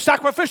given to him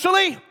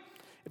sacrificially,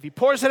 if he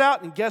pours it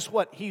out, and guess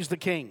what? He's the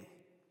king.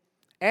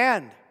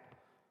 And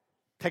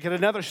take it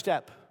another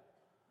step.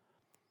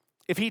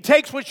 If he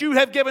takes what you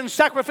have given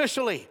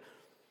sacrificially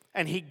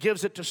and he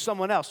gives it to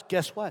someone else,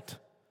 guess what?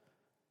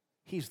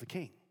 He's the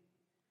king.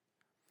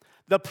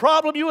 The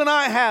problem you and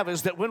I have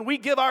is that when we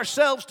give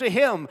ourselves to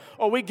him,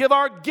 or we give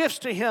our gifts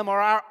to him, or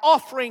our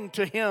offering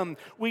to him,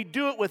 we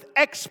do it with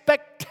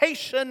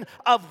expectation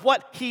of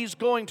what he's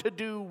going to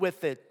do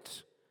with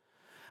it.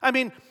 I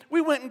mean, we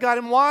went and got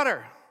him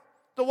water.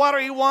 The water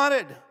he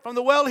wanted, from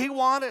the well he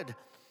wanted.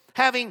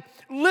 Having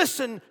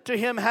listened to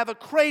him have a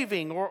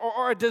craving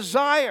or a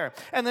desire,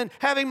 and then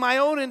having my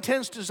own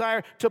intense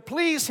desire to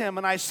please him,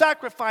 and I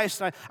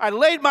sacrificed, and I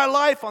laid my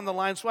life on the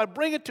line, so I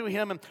bring it to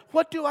him, and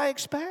what do I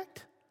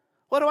expect?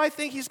 What do I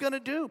think he's going to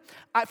do?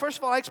 First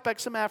of all, I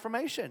expect some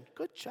affirmation.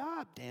 Good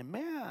job, Dan,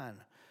 man.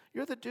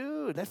 You're the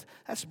dude.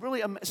 That's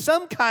really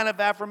some kind of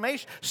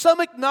affirmation,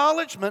 some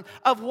acknowledgement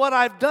of what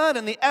I've done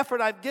and the effort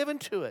I've given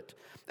to it.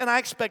 And I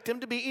expect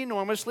him to be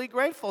enormously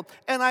grateful.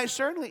 And I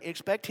certainly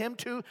expect him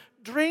to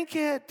drink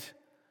it.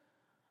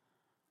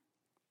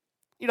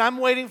 I'm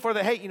waiting for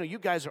hey, you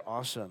guys are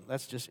awesome.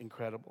 That's just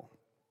incredible.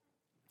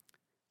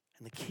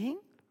 And the king,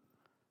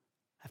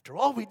 after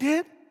all we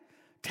did,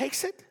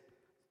 takes it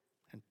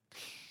and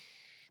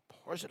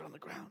pours it on the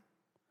ground.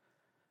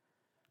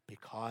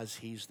 Because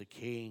he's the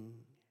king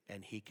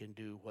and he can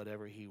do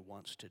whatever he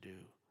wants to do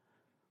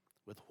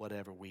with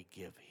whatever we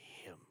give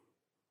him.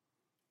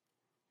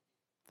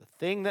 The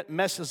thing that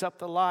messes up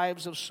the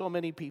lives of so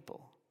many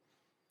people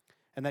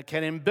and that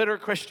can embitter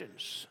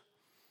Christians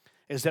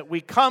is that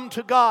we come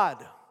to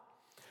God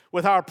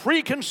with our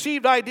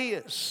preconceived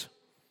ideas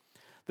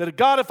that,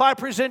 God, if I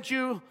present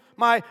you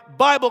my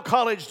Bible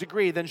college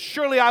degree, then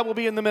surely I will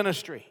be in the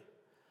ministry.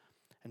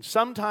 And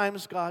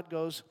sometimes God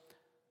goes,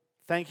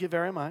 thank you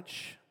very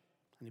much.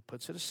 And he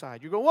puts it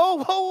aside. You go, whoa,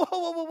 whoa, whoa,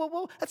 whoa, whoa, whoa,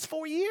 whoa. That's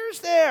 4 years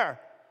there.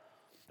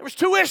 There was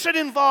tuition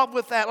involved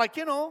with that. Like,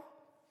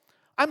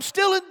 I'm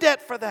still in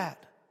debt for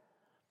that.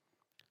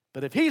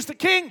 But if he's the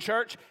king,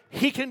 church,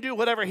 he can do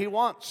whatever he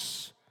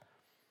wants.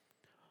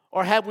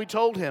 Or have we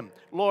told him,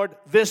 Lord,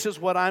 this is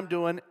what I'm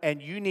doing, and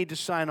you need to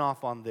sign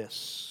off on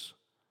this?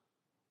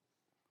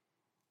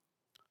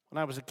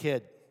 When I was a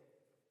kid,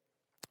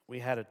 we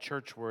had a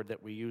church word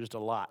that we used a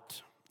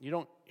lot. You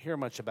don't hear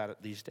much about it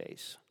these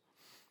days.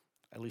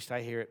 At least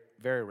I hear it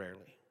very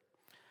rarely.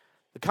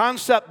 The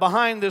concept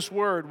behind this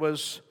word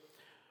was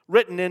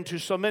written into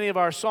so many of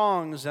our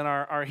songs and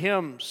our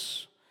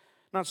hymns.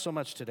 Not so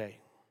much today.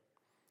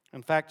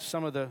 In fact,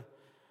 some of the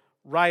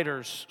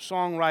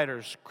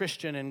songwriters,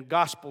 Christian and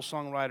gospel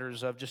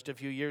songwriters of just a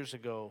few years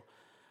ago,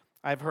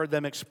 I've heard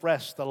them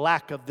express the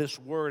lack of this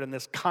word and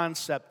this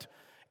concept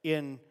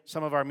in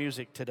some of our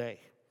music today.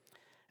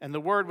 And the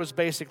word was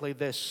basically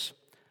this: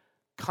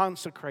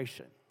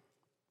 consecration.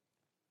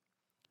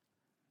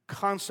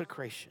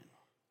 Consecration,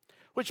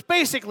 which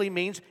basically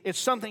means it's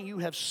something you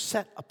have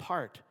set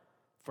apart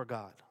for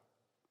God.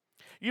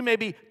 You may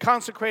be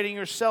consecrating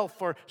yourself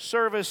for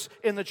service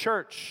in the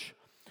church,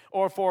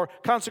 or for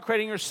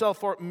consecrating yourself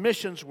for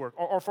missions work,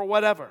 or for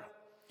whatever.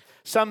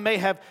 Some may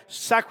have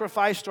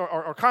sacrificed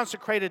or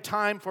consecrated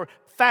time for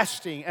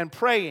fasting and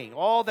praying.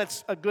 All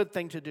that's a good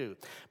thing to do.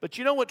 But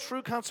you know what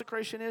true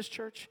consecration is,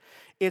 church?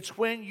 It's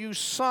when you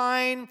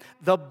sign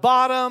the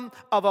bottom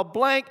of a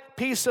blank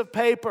piece of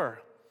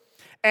paper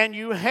and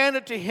you hand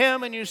it to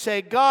him and you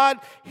say, God,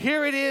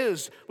 here it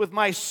is with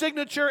my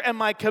signature and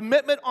my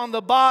commitment on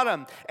the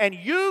bottom. And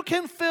you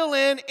can fill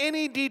in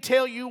any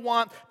detail you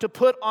want to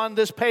put on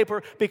this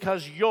paper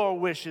because your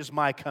wish is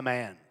my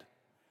command.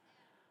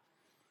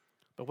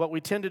 But what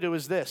we tend to do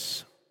is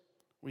this.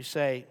 We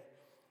say,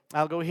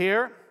 I'll go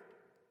here,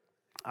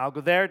 I'll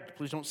go there.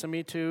 Please don't send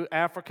me to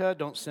Africa.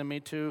 Don't send me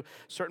to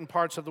certain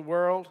parts of the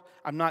world.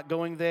 I'm not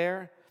going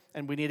there.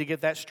 And we need to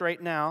get that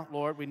straight now,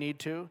 Lord. We need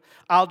to.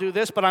 I'll do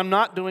this, but I'm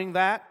not doing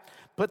that.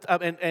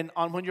 And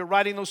when you're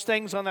writing those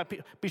things on that,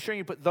 be sure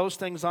you put those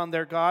things on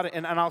there, God,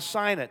 and I'll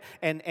sign it.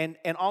 And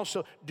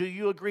also, do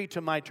you agree to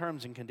my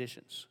terms and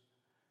conditions?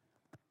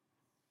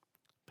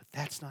 But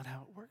that's not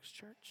how it works,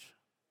 church.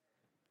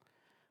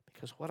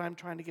 Because what I'm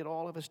trying to get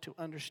all of us to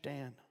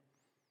understand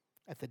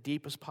at the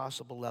deepest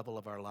possible level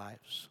of our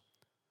lives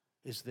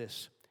is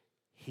this: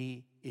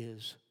 He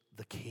is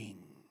the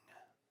King.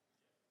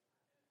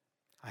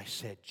 I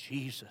said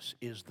Jesus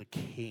is the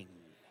King.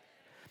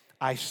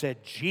 I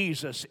said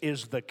Jesus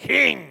is the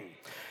King.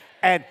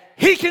 And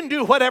He can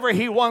do whatever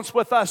He wants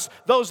with us,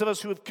 those of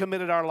us who have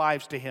committed our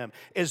lives to Him.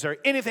 Is there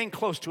anything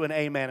close to an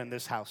amen in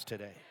this house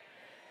today?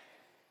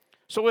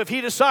 So if He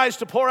decides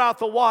to pour out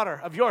the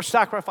water of your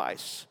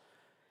sacrifice,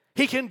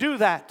 He can do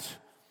that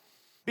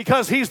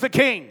because He's the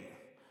King.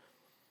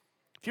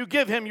 If you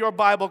give Him your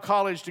Bible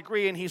college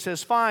degree and He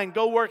says, fine,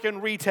 go work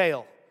in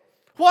retail.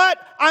 What?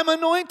 I'm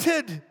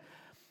anointed.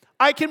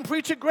 I can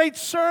preach a great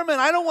sermon.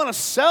 I don't want to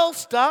sell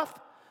stuff.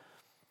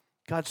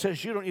 God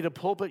says you don't need a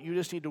pulpit. You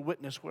just need to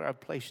witness where I've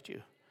placed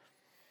you.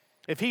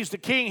 If He's the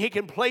King, He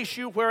can place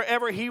you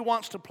wherever He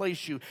wants to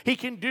place you. He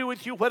can do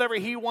with you whatever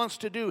He wants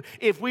to do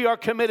if we are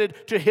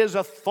committed to His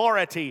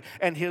authority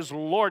and His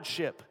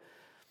lordship.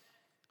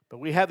 But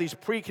we have these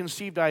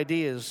preconceived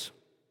ideas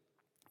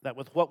that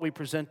with what we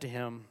present to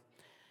Him,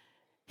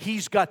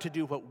 He's got to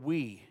do what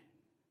we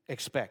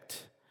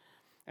expect.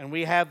 And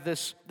we have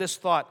this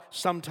thought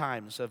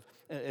sometimes of,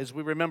 as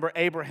we remember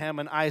Abraham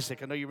and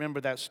Isaac. I know you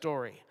remember that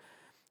story.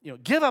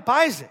 Give up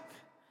Isaac.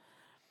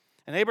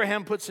 And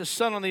Abraham puts his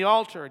son on the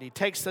altar, and he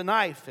takes the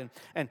knife,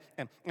 and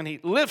he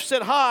lifts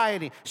it high,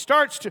 and he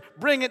starts to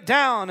bring it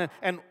down.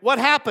 And what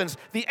happens?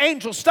 The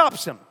angel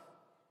stops him.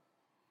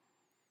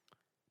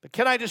 But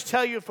can I just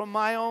tell you from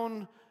my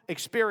own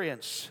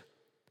experience,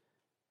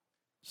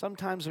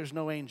 sometimes there's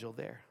no angel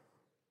there.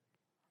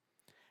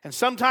 And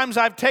sometimes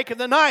I've taken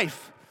the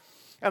knife,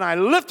 and I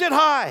lift it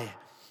high,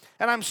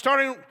 and I'm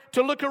starting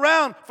to look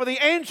around for the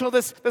angel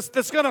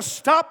that's going to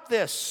stop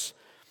this.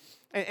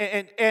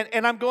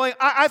 And I'm going,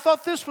 I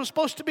thought this was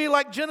supposed to be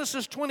like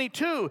Genesis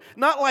 22,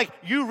 not like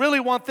you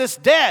really want this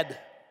dead.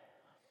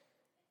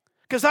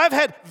 Because I've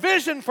had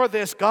vision for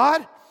this,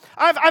 God.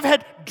 I've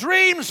had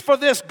dreams for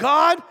this,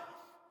 God.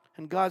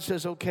 And God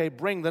says, okay,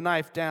 bring the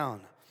knife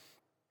down.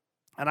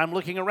 And I'm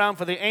looking around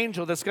for the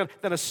angel that's going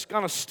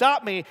to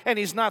stop me, and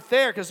he's not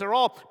there because they're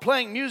all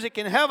playing music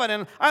in heaven,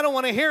 and I don't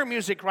want to hear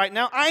music right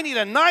now. I need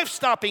a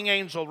knife-stopping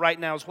angel right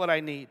now is what I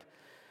need.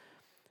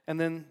 And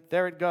then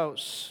there it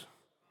goes.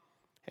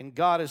 And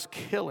God is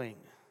killing,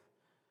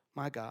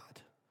 my God,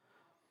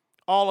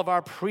 all of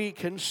our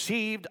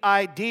preconceived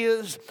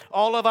ideas,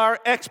 all of our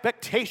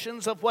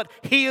expectations of what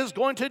He is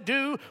going to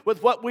do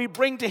with what we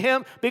bring to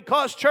Him.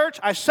 Because, church,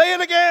 I say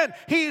it again,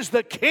 He's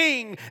the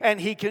King and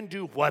He can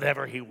do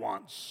whatever He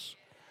wants.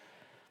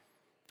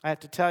 I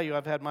have to tell you,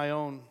 I've had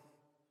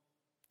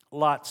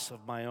lots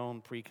of my own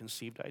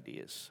preconceived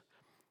ideas.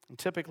 And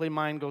typically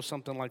mine goes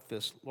something like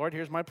this. Lord,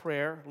 here's my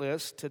prayer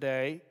list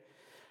today.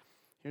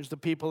 Here's the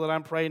people that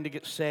I'm praying to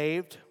get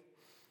saved.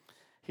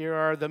 Here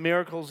are the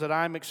miracles that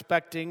I'm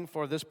expecting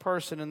for this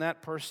person and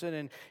that person.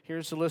 And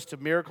here's the list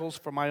of miracles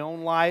for my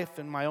own life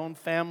and my own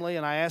family.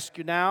 And I ask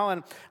you now,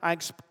 and I'm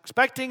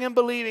expecting and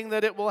believing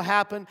that it will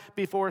happen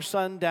before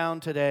sundown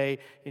today.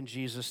 In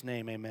Jesus'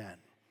 name, amen.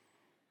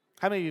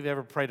 How many of you have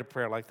ever prayed a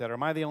prayer like that? Or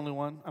am I the only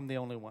one? I'm the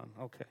only one.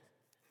 Okay.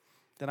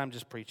 Then I'm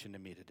just preaching to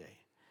me today.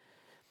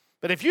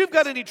 But if you've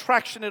got any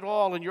traction at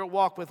all in your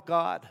walk with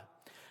God,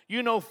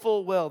 you know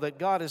full well that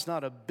God is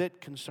not a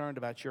bit concerned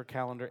about your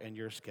calendar and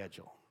your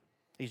schedule.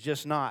 He's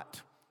just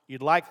not.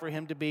 You'd like for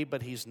Him to be,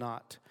 but He's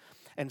not.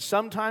 And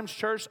sometimes,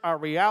 church, our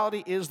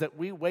reality is that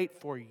we wait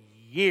for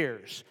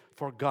years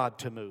for God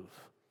to move.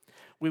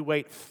 We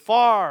wait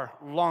far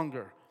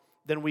longer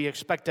than we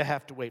expect to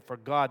have to wait for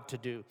God to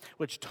do,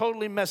 which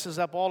totally messes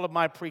up all of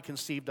my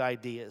preconceived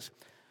ideas.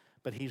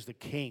 But He's the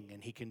King,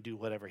 and He can do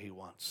whatever He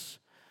wants.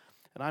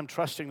 And I'm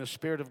trusting the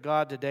Spirit of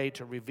God today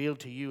to reveal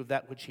to you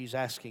that which He's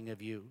asking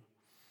of you.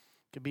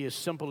 It could be as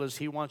simple as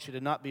He wants you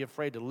to not be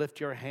afraid to lift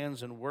your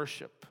hands and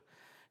worship.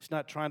 He's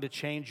not trying to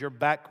change your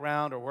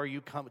background or where you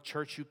come,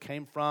 church you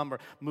came from, or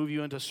move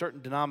you into a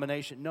certain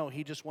denomination. No,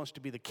 He just wants to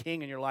be the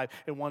King in your life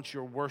and wants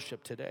your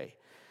worship today.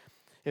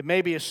 It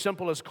may be as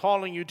simple as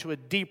calling you to a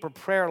deeper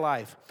prayer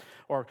life,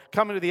 or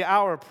coming to the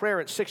hour of prayer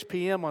at 6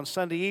 p.m. on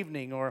Sunday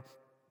evening, or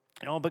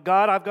but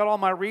God, I've got all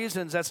my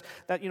reasons.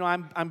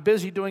 I'm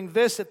busy doing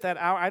this at that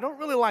hour. I don't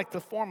really like the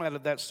format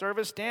of that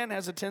service. Dan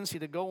has a tendency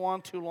to go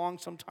on too long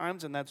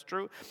sometimes, and that's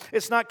true.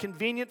 It's not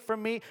convenient for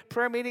me.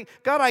 Prayer meeting.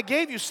 God, I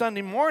gave you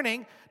Sunday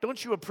morning.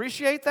 Don't you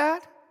appreciate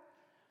that?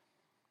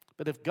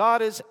 But if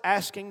God is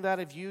asking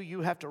that of you,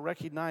 you have to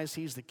recognize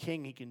He's the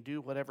King. He can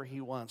do whatever He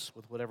wants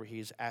with whatever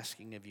He is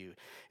asking of you.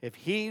 If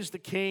He's the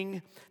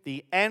King,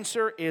 the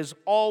answer is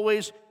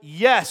always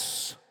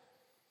yes.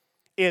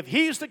 If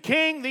He's the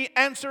King, the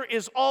answer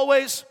is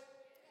always.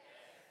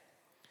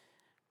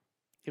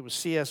 It was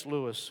C.S.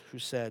 Lewis who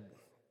said,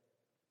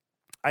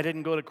 I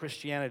didn't go to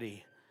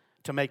Christianity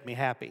to make me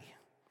happy.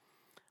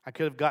 I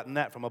could have gotten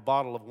that from a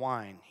bottle of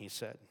wine, he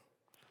said.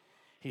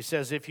 He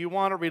says, if you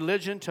want a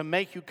religion to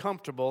make you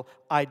comfortable,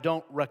 I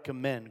don't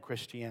recommend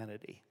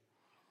Christianity.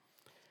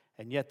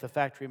 And yet the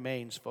fact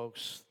remains,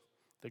 folks,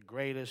 the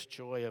greatest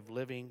joy of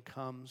living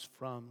comes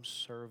from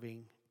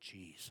serving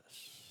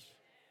Jesus.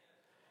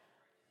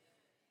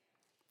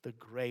 The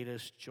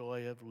greatest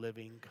joy of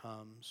living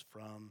comes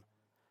from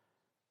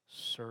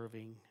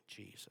serving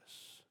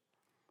Jesus.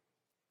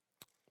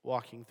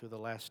 Walking through the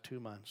last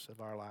 2 months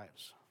of our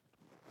lives.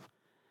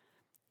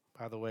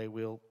 By the way,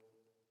 we'll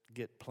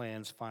get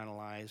plans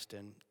finalized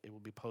and it will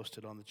be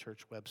posted on the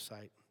church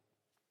website.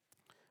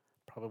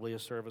 Probably a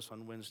service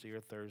on Wednesday or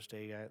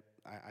Thursday.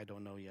 I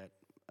don't know yet.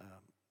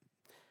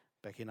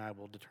 Becky and I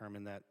will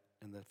determine that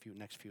in the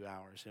next few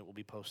hours, and it will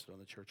be posted on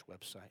the church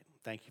website.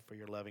 Thank you for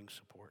your loving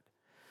support.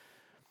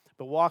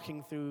 But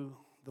walking through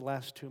the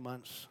last 2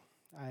 months,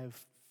 I've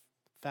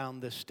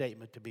found this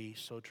statement to be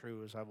so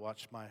true as I've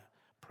watched my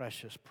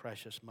precious,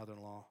 precious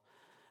mother-in-law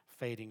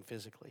fading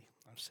physically.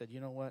 I've said, you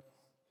know what?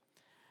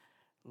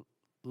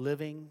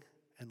 Living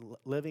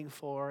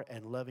for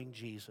and loving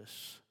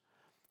Jesus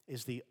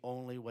is the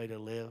only way to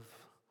live,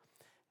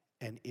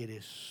 and it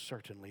is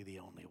certainly the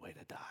only way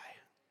to die.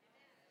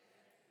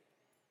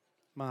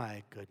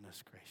 My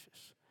goodness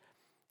gracious.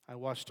 I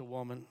watched a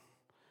woman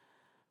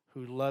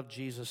who loved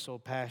Jesus so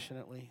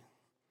passionately,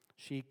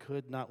 she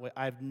could not wait.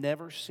 I've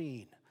never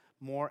seen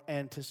more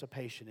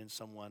anticipation in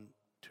someone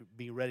to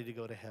be ready to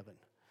go to heaven.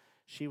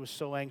 She was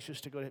so anxious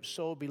to go to heaven,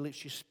 so believed.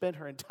 She spent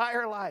her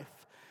entire life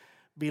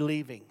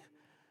believing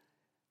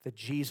that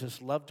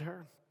Jesus loved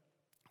her,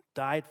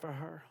 died for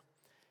her,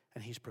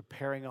 and He's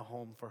preparing a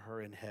home for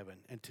her in heaven.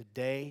 And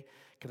today,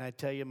 can I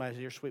tell you, my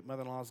dear sweet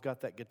mother-in-law's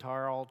got that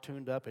guitar all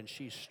tuned up, and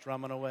she's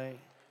strumming away,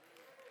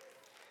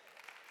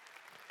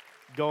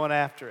 going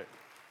after it.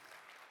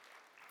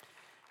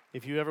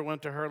 If you ever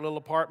went to her little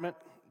apartment,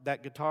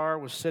 that guitar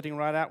was sitting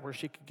right out where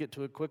she could get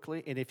to it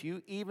quickly. And if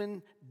you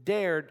even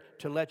dared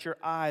to let your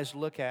eyes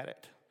look at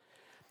it,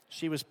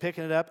 she was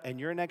picking it up, and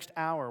your next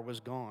hour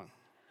was gone.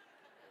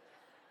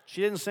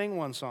 She didn't sing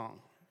one song.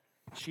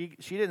 She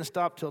didn't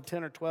stop till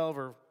 10 or 12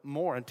 or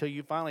more until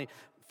you finally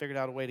figured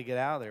out a way to get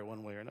out of there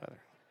one way or another.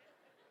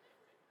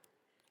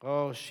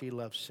 Oh, she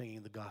loved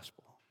singing the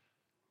gospel.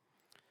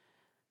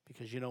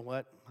 Because you know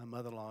what? My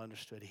mother-in-law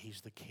understood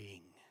He's the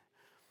King.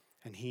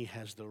 And He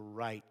has the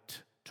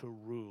right to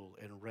rule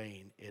and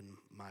reign in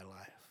my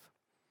life.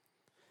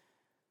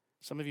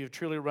 Some of you have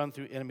truly run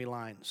through enemy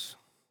lines.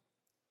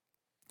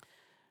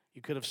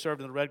 You could have served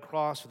in the Red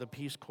Cross or the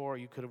Peace Corps.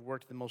 You could have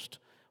worked in the most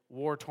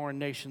war-torn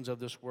nations of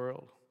this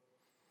world.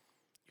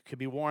 You could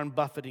be Warren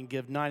Buffett and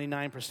give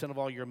 99% of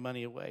all your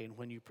money away. And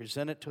when you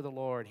present it to the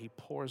Lord, He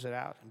pours it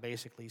out and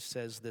basically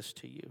says this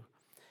to you: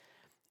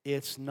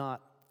 it's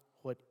not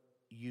what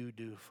you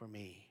do for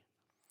me.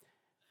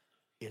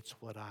 It's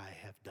what I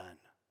have done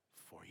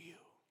for you.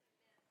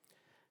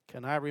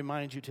 Can I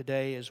remind you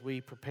today, as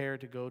we prepare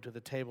to go to the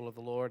table of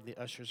the Lord, the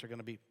ushers are going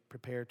to be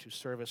prepared to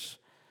service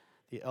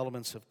the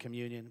elements of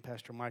communion.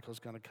 Pastor Michael is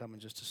going to come in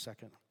just a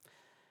second.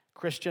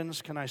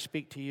 Christians, can I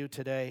speak to you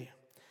today?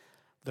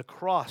 The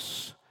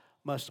cross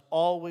must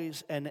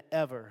always and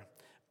ever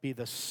be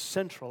the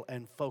central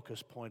and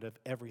focus point of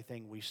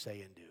everything we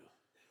say and do.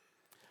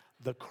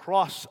 The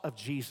cross of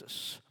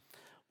Jesus,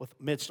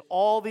 amidst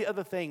all the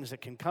other things that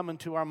can come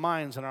into our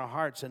minds and our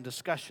hearts and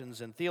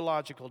discussions and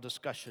theological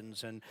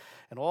discussions and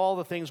all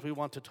the things we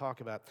want to talk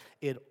about,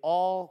 it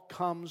all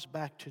comes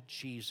back to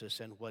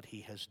Jesus and what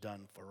He has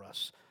done for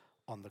us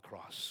on the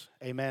cross.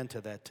 Amen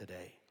to that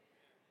today.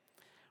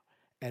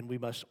 And we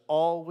must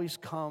always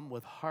come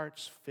with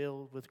hearts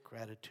filled with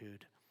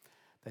gratitude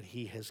that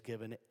He has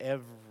given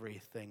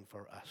everything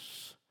for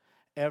us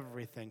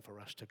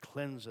to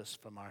cleanse us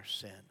from our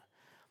sin,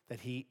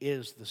 that He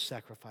is the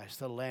sacrifice,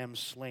 the lamb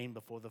slain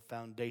before the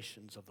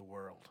foundations of the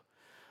world,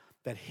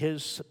 that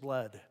His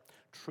blood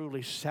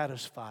truly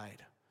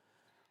satisfied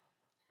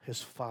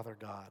His Father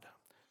God,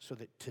 so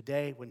that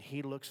today when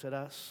He looks at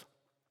us,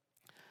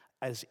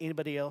 is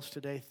anybody else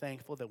today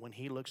thankful that when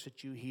He looks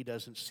at you, He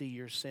doesn't see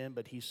your sin,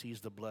 but He sees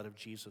the blood of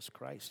Jesus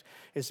Christ?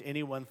 Is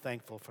anyone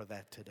thankful for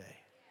that today?